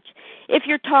very much. If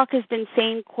your talk has been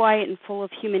sane, quiet, and full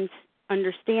of human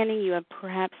understanding, you have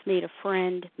perhaps made a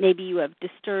friend. Maybe you have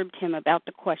disturbed him about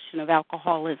the question of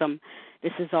alcoholism.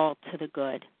 This is all to the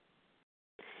good.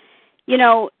 You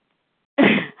know,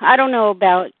 I don't know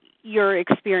about your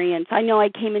experience. I know I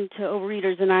came into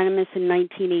Overeaters Anonymous in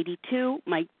 1982.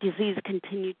 My disease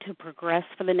continued to progress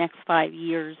for the next 5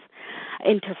 years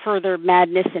into further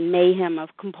madness and mayhem of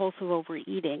compulsive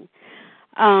overeating.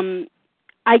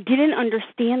 I didn't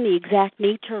understand the exact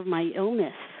nature of my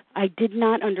illness. I did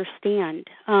not understand.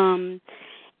 And,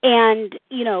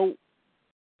 you know,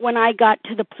 when I got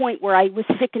to the point where I was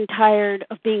sick and tired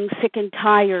of being sick and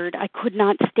tired, I could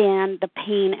not stand the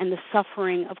pain and the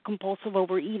suffering of compulsive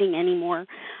overeating anymore.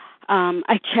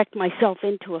 I checked myself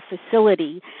into a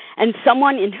facility, and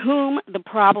someone in whom the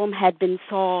problem had been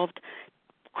solved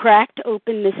cracked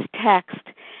open this text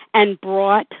and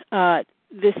brought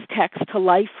this text to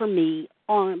life for me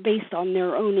based on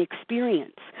their own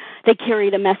experience. They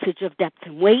carried a message of depth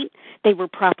and weight. They were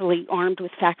properly armed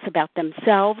with facts about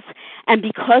themselves. And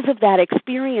because of that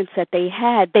experience that they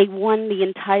had, they won the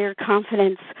entire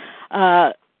confidence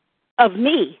of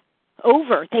me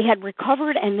over. They had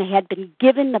recovered and they had been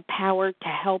given the power to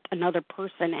help another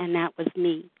person, and that was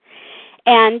me.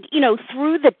 And, you know,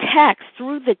 through the text,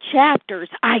 through the chapters,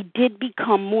 I did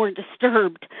become more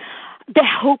disturbed. The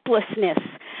hopelessness,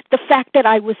 the fact that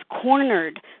I was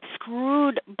cornered,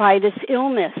 screwed by this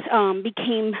illness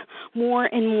became more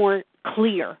and more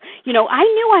clear. You know, I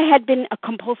knew I had been a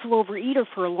compulsive overeater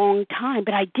for a long time,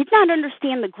 but I did not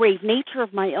understand the grave nature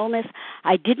of my illness.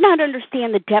 I did not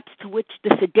understand the depths to which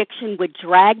this addiction would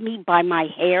drag me by my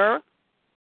hair.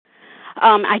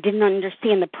 I didn't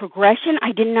understand the progression.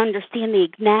 I didn't understand the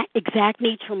exact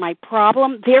nature of my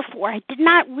problem. Therefore, I did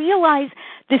not realize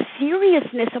the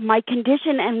seriousness of my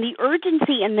condition and the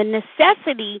urgency and the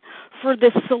necessity for the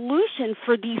solution,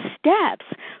 for these steps,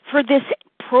 for this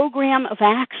program of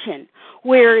action.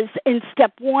 Whereas in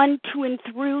step 1, 2, and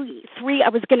 3, I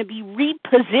was going to be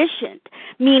repositioned,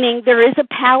 meaning there is a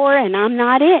power and I'm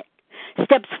not it.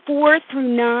 Steps 4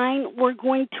 through 9 were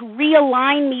going to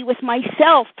realign me with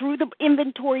myself. Through the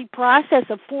inventory process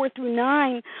of 4 through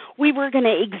 9, we were going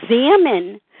to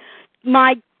examine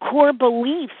my core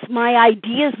beliefs, my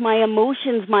ideas, my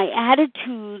emotions, my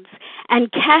attitudes,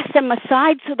 and cast them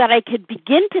aside so that I could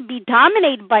begin to be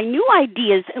dominated by new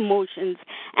ideas, emotions,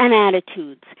 and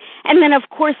attitudes. And then, of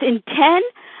course, in 10,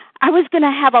 I was going to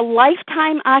have a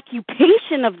lifetime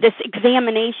occupation of this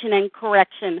examination and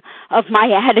correction of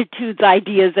my attitudes,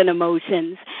 ideas, and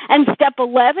emotions. And step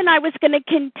 11, I was going to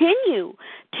continue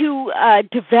to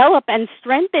develop and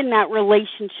strengthen that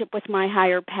relationship with my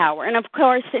higher power. And of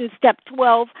course, in step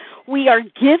 12, we are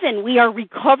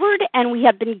recovered, and we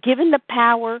have been given the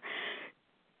power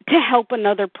to help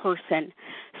another person.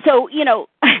 So, you know,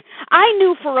 I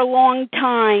knew for a long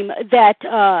time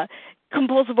that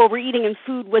compulsive overeating and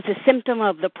food was a symptom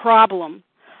of the problem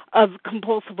of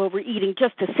compulsive overeating,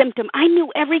 just a symptom. I knew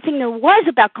everything there was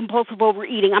about compulsive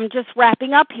overeating. I'm just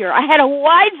wrapping up here. I had a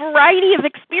wide variety of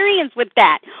experience with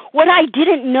that. What I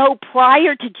didn't know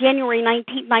prior to January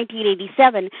 19,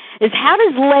 1987 is how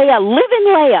does Leah live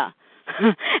in Leah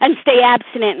and stay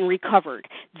abstinent and recovered.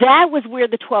 That was where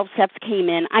the 12 steps came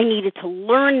in. I needed to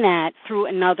learn that through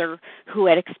another who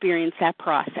had experienced that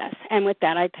process. And with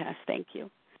that, I pass. Thank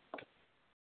you.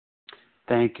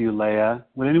 Thank you, Leah.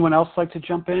 Would anyone else like to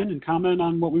jump in and comment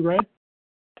on what we read?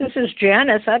 This is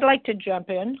Janice. I'd like to jump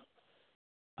in.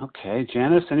 Okay,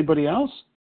 Janice, anybody else?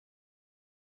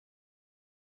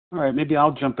 All right, maybe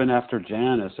I'll jump in after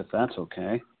Janice, if that's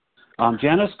okay.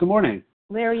 Janice, good morning.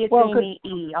 Larry, it's Amy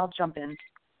E. I'll jump in.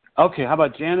 Okay, how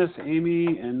about Janice,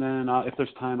 Amy, and then if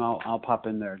there's time, I'll pop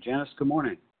in there. Janice, good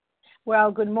morning.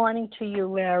 Well, good morning to you,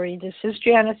 Larry. This is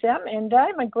Janice M., and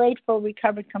I'm a grateful,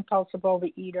 recovered, compulsive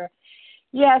overeater.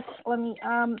 Yes, let me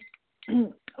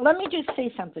just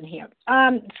say something here.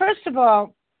 First of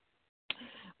all,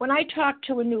 when I talk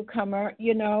to a newcomer,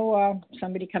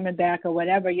 somebody coming back or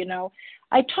whatever,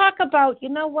 I talk about,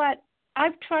 what?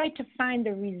 I've tried to find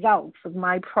the results of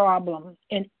my problem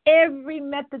in every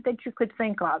method that you could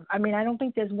think of. I mean, I don't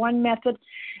think there's one method.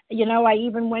 I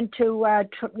even went to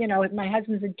my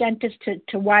husband's a dentist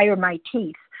to wire my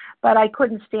teeth. But I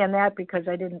couldn't stand that because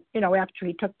I didn't, after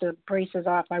he took the braces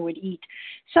off, I would eat.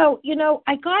 So,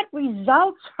 I got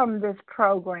results from this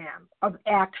program of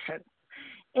action.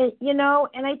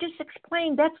 And I just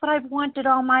explained that's what I've wanted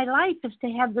all my life, is to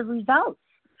have the results.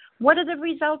 What are the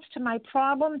results to my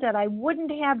problem? That I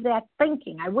wouldn't have that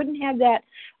thinking. I wouldn't have that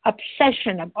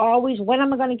obsession of always, when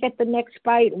am I going to get the next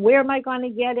bite? Where am I going to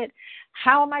get it?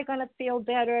 How am I going to feel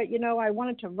better? I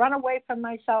wanted to run away from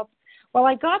myself. Well,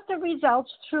 I got the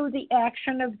results through the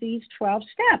action of these 12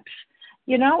 steps.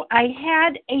 I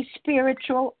had a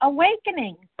spiritual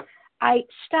awakening. I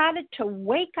started to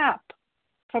wake up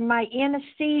from my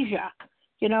anesthesia.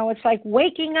 It's like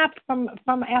waking up from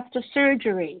after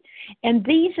surgery. And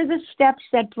these are the steps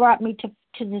that brought me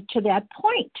to that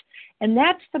point. And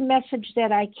that's the message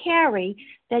that I carry,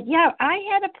 that, I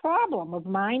had a problem of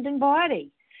mind and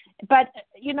body. But,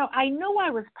 I knew I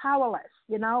was powerless.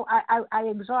 I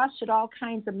exhausted all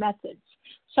kinds of methods.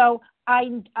 So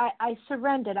I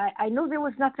surrendered. I knew there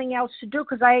was nothing else to do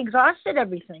because I exhausted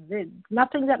everything. There's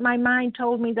nothing that my mind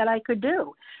told me that I could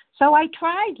do. So I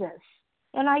tried this,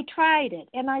 and I tried it,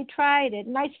 and I tried it,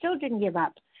 and I still didn't give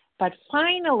up. But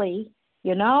finally,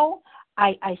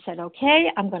 I said, okay,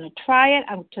 I'm going to try it.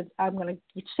 I'm going to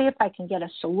see if I can get a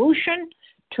solution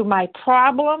to my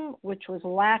problem, which was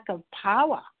lack of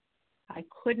power. I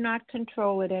could not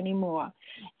control it anymore.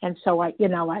 And so I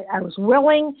was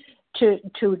willing to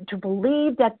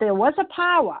believe that there was a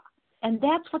power. And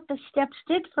that's what the steps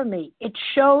did for me. It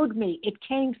showed me, it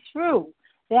came through,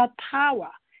 that power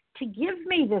to give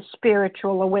me this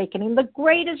spiritual awakening, the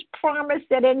greatest promise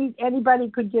that anybody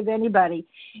could give anybody.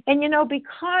 And,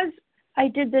 because I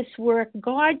did this work,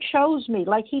 God chose me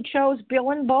like he chose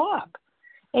Bill and Bob.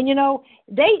 And,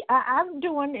 I'm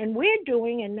doing, and we're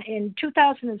doing in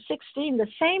 2016 the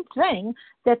same thing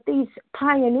that these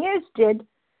pioneers did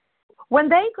when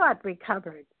they got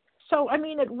recovered. So,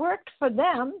 it worked for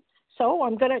them. So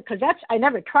I'm going to, because I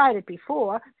never tried it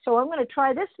before, so I'm going to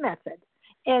try this method.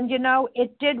 And,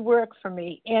 it did work for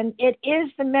me. And it is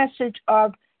the message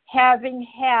of having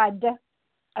had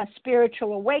a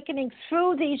spiritual awakening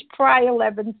through these prior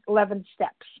 11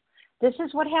 steps. This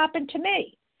is what happened to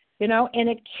me. And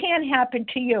it can happen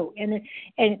to you. And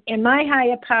my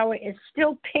higher power is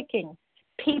still picking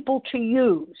people to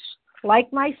use,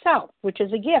 like myself, which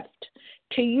is a gift,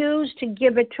 to use to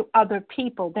give it to other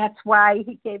people. That's why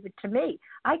he gave it to me.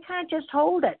 I can't just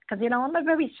hold it because, I'm a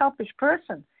very selfish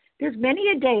person. There's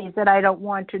many a days that I don't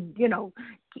want to,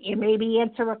 maybe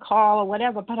answer a call or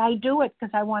whatever, but I do it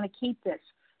because I want to keep this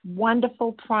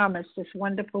wonderful promise, this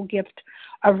wonderful gift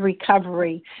of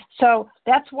recovery. So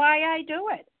that's why I do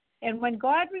it. And when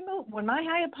when my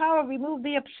higher power removed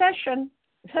the obsession,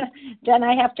 then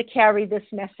I have to carry this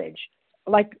message,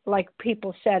 like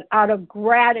people said, out of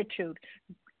gratitude.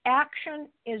 Action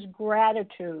is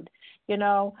gratitude.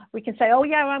 We can say, oh,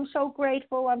 yeah, I'm so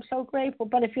grateful.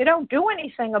 But if you don't do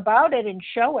anything about it and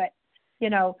show it,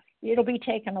 it'll be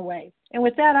taken away. And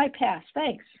with that, I pass.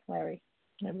 Thanks, Larry,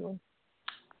 everyone.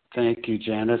 Thank you,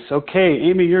 Janice. Okay,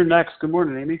 Amy, you're next. Good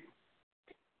morning, Amy.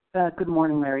 Good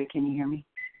morning, Larry. Can you hear me?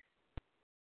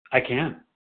 I can.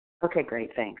 Okay,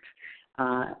 great. Thanks.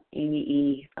 Amy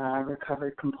E.,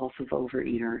 recovered compulsive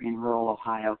overeater in rural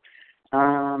Ohio.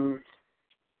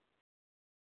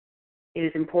 It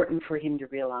is important for him to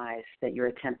realize that your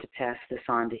attempt to pass this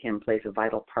on to him plays a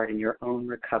vital part in your own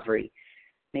recovery.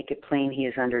 Make it plain he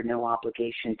is under no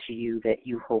obligation to you, that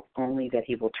you hope only that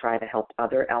he will try to help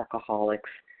other alcoholics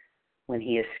when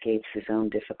he escapes his own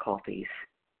difficulties.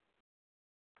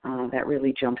 That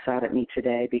really jumps out at me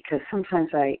today because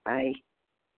sometimes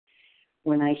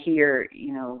when I hear,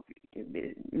 you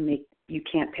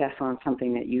can't pass on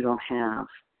something that you don't have,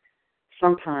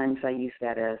 sometimes I use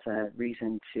that as a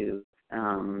reason to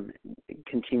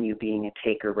continue being a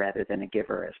taker rather than a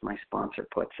giver, as my sponsor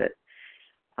puts it.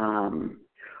 I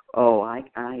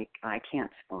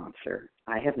can't sponsor.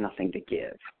 I have nothing to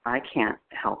give. I can't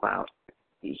help out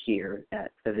here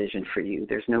at A Vision for You.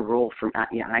 There's no role for I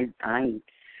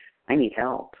need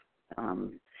help.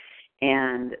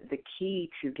 And the key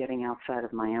to getting outside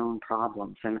of my own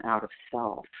problems and out of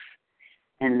self,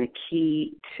 and the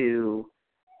key to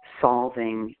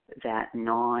solving that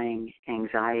gnawing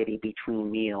anxiety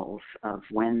between meals of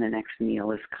when the next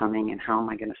meal is coming and how am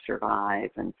I going to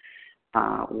survive, and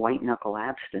white-knuckle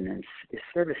abstinence is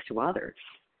service to others.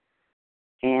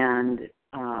 And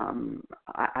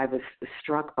I was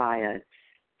struck by a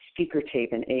speaker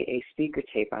tape, an AA speaker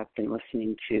tape I've been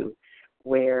listening to,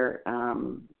 where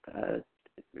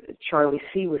Charlie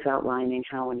C. was outlining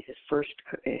how in his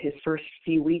first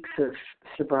few weeks of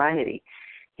sobriety,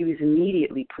 he was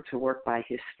immediately put to work by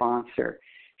his sponsor,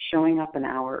 showing up an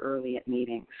hour early at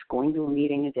meetings, going to a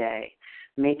meeting a day,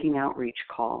 making outreach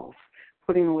calls,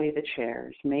 putting away the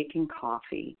chairs, making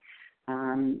coffee,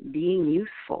 being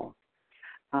useful.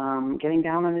 getting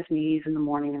down on his knees in the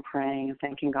morning and praying and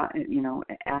thanking God,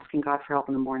 asking God for help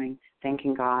in the morning,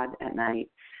 thanking God at night.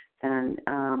 And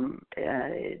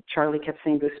Charlie kept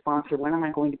saying to his sponsor, when am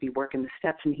I going to be working the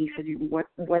steps? And he said,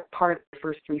 what part of the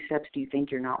first 3 steps do you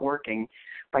think you're not working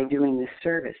by doing this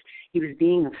service? He was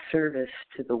being of service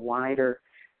to the wider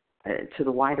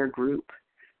group.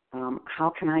 How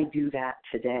can I do that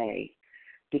today?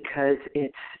 Because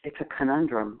it's a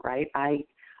conundrum, right? I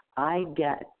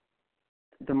get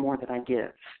the more that I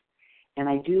give, and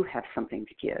I do have something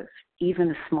to give,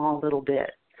 even a small little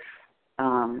bit.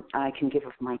 I can give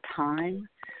of my time.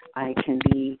 I can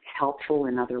be helpful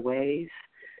in other ways,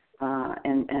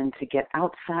 and to get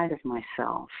outside of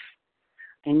myself.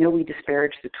 I know we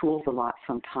disparage the tools a lot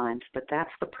sometimes, but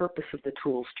that's the purpose of the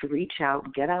tools, to reach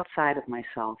out, get outside of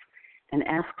myself, and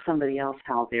ask somebody else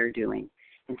how they're doing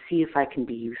and see if I can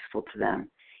be useful to them,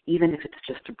 even if it's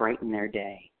just to brighten their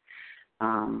day.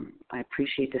 I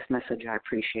appreciate this message. I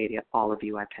appreciate it. All of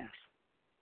you. I pass.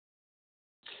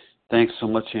 Thanks so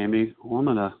much, Amy. Well, I'm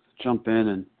going to jump in,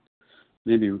 and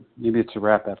maybe it's a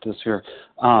wrap after this here.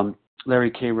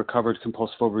 Larry K., recovered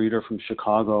compulsive overeater from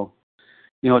Chicago.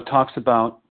 It talks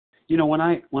about, when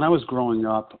I was growing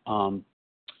up,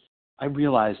 I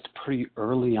realized pretty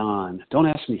early on, don't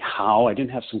ask me how, I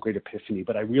didn't have some great epiphany,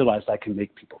 but I realized I can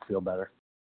make people feel better.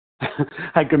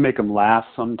 I can make them laugh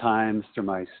sometimes through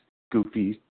my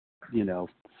goofy,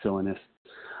 silliness.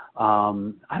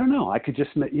 I don't know. I could just,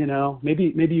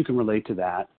 maybe you can relate to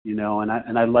that,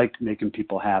 and I like making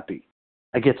people happy.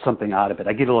 I get something out of it.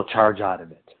 I get a little charge out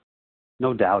of it.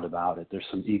 No doubt about it. There's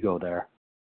some ego there.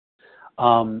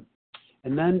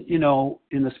 And then,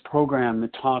 in this program,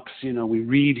 it talks, we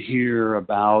read here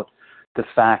about the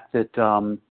fact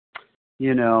that,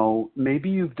 maybe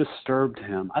you've disturbed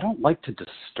him. I don't like to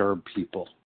disturb people.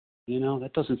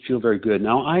 That doesn't feel very good.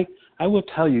 Now, I will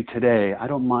tell you today, I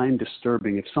don't mind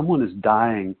disturbing. If someone is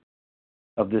dying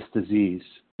of this disease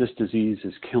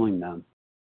is killing them,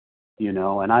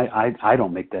 and I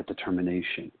don't make that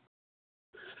determination.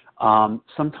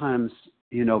 Sometimes,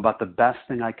 about the best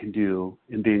thing I can do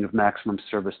in being of maximum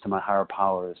service to my higher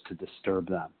power is to disturb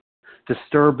them.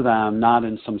 Disturb them not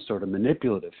in some sort of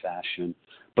manipulative fashion,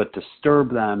 but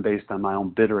disturb them based on my own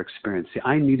bitter experience. See,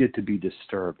 I needed to be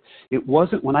disturbed. It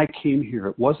wasn't, when I came here,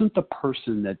 it wasn't the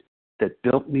person that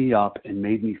built me up and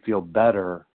made me feel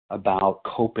better about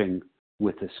coping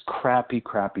with this crappy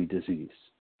disease.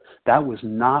 That was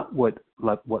not what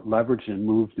leveraged and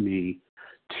moved me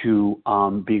to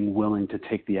being willing to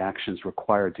take the actions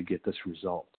required to get this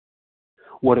result.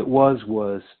 What it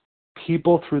was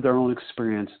people through their own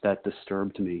experience that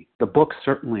disturbed me. The book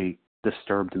certainly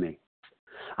disturbed me.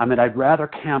 I mean, I'd rather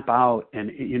camp out and,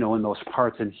 in those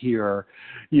parts and hear,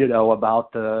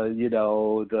 about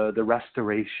the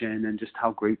restoration and just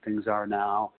how great things are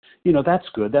now. That's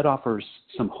good. That offers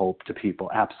some hope to people.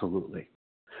 Absolutely.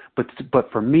 But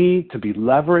for me to be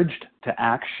leveraged to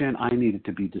action, I needed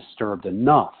to be disturbed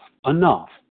enough, and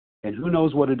who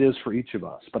knows what it is for each of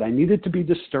us, but I needed to be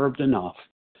disturbed enough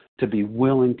to be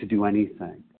willing to do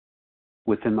anything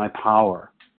within my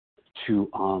power to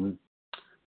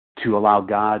allow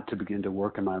God to begin to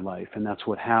work in my life, and that's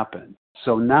what happened.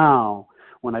 So now,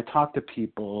 when I talk to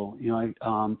people,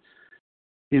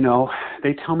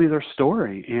 they tell me their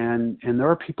story, and there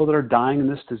are people that are dying in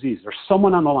this disease. There's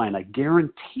someone on the line. I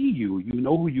guarantee you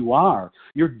know who you are.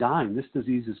 You're dying. This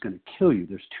disease is going to kill you.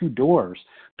 There's 2 doors.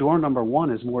 Door number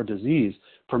 1 is more disease.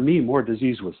 For me, more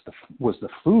disease was the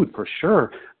food for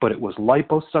sure, but it was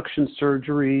liposuction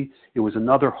surgery. It was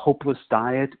another hopeless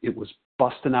diet. It was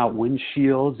busting out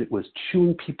windshields. It was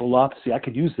chewing people up. See, I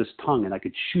could use this tongue and I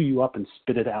could chew you up and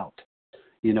spit it out,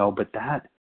 but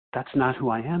that's not who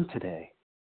I am today.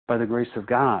 By the grace of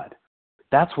God.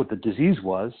 That's what the disease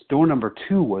was. Door number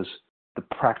 2 was the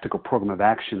practical program of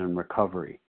action and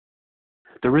recovery.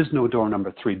 There is no door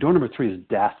number 3. Door number 3 is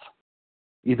death.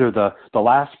 Either the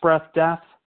last breath death,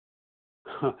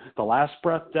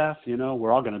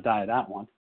 we're all going to die of that one,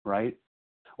 right?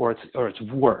 Or it's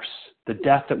worse, the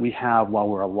death that we have while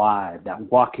we're alive,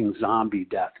 that walking zombie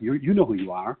death. You know who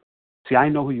you are. See, I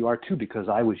know who you are too because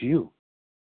I was you.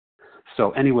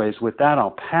 So anyways, with that,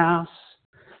 I'll pass.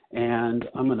 And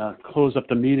I'm going to close up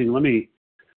the meeting. Let me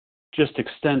just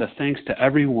extend a thanks to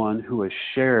everyone who has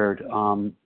shared.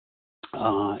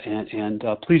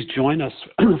 Please join us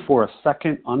for a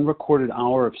second unrecorded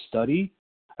hour of study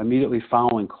immediately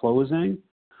following closing.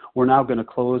 We're now going to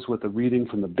close with a reading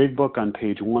from the Big Book on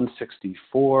page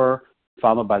 164,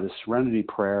 followed by the Serenity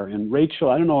Prayer. And Rachel,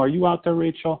 I don't know, are you out there,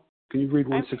 Rachel? Can you read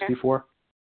 164?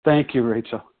 Thank you,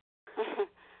 Rachel.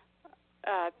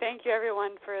 Thank you,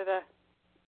 everyone, for the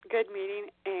Good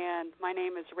meeting, and my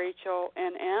name is Rachel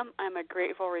N.M. I'm a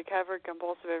grateful, recovered,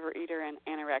 compulsive overeater and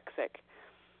anorexic.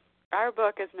 Our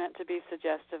book is meant to be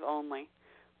suggestive only.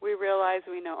 We realize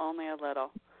we know only a little.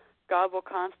 God will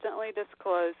constantly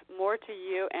disclose more to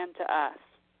you and to us.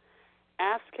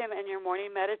 Ask Him in your morning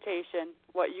meditation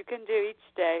what you can do each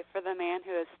day for the man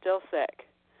who is still sick.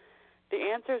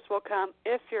 The answers will come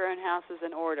if your own house is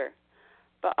in order,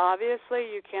 but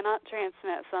obviously you cannot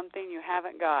transmit something you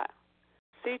haven't got.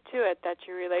 See to it that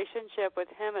your relationship with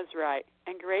Him is right,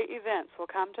 and great events will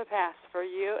come to pass for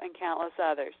you and countless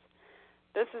others.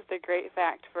 This is the great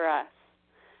fact for us.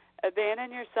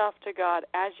 Abandon yourself to God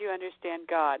as you understand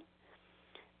God.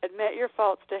 Admit your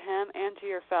faults to Him and to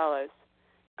your fellows.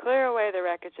 Clear away the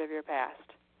wreckage of your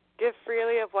past. Give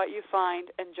freely of what you find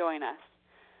and join us.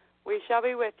 We shall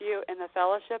be with you in the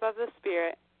fellowship of the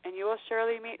Spirit, and you will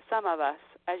surely meet some of us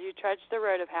as you trudge the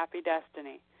road of happy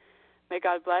destiny. May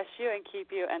God bless you and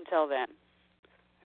keep you until then.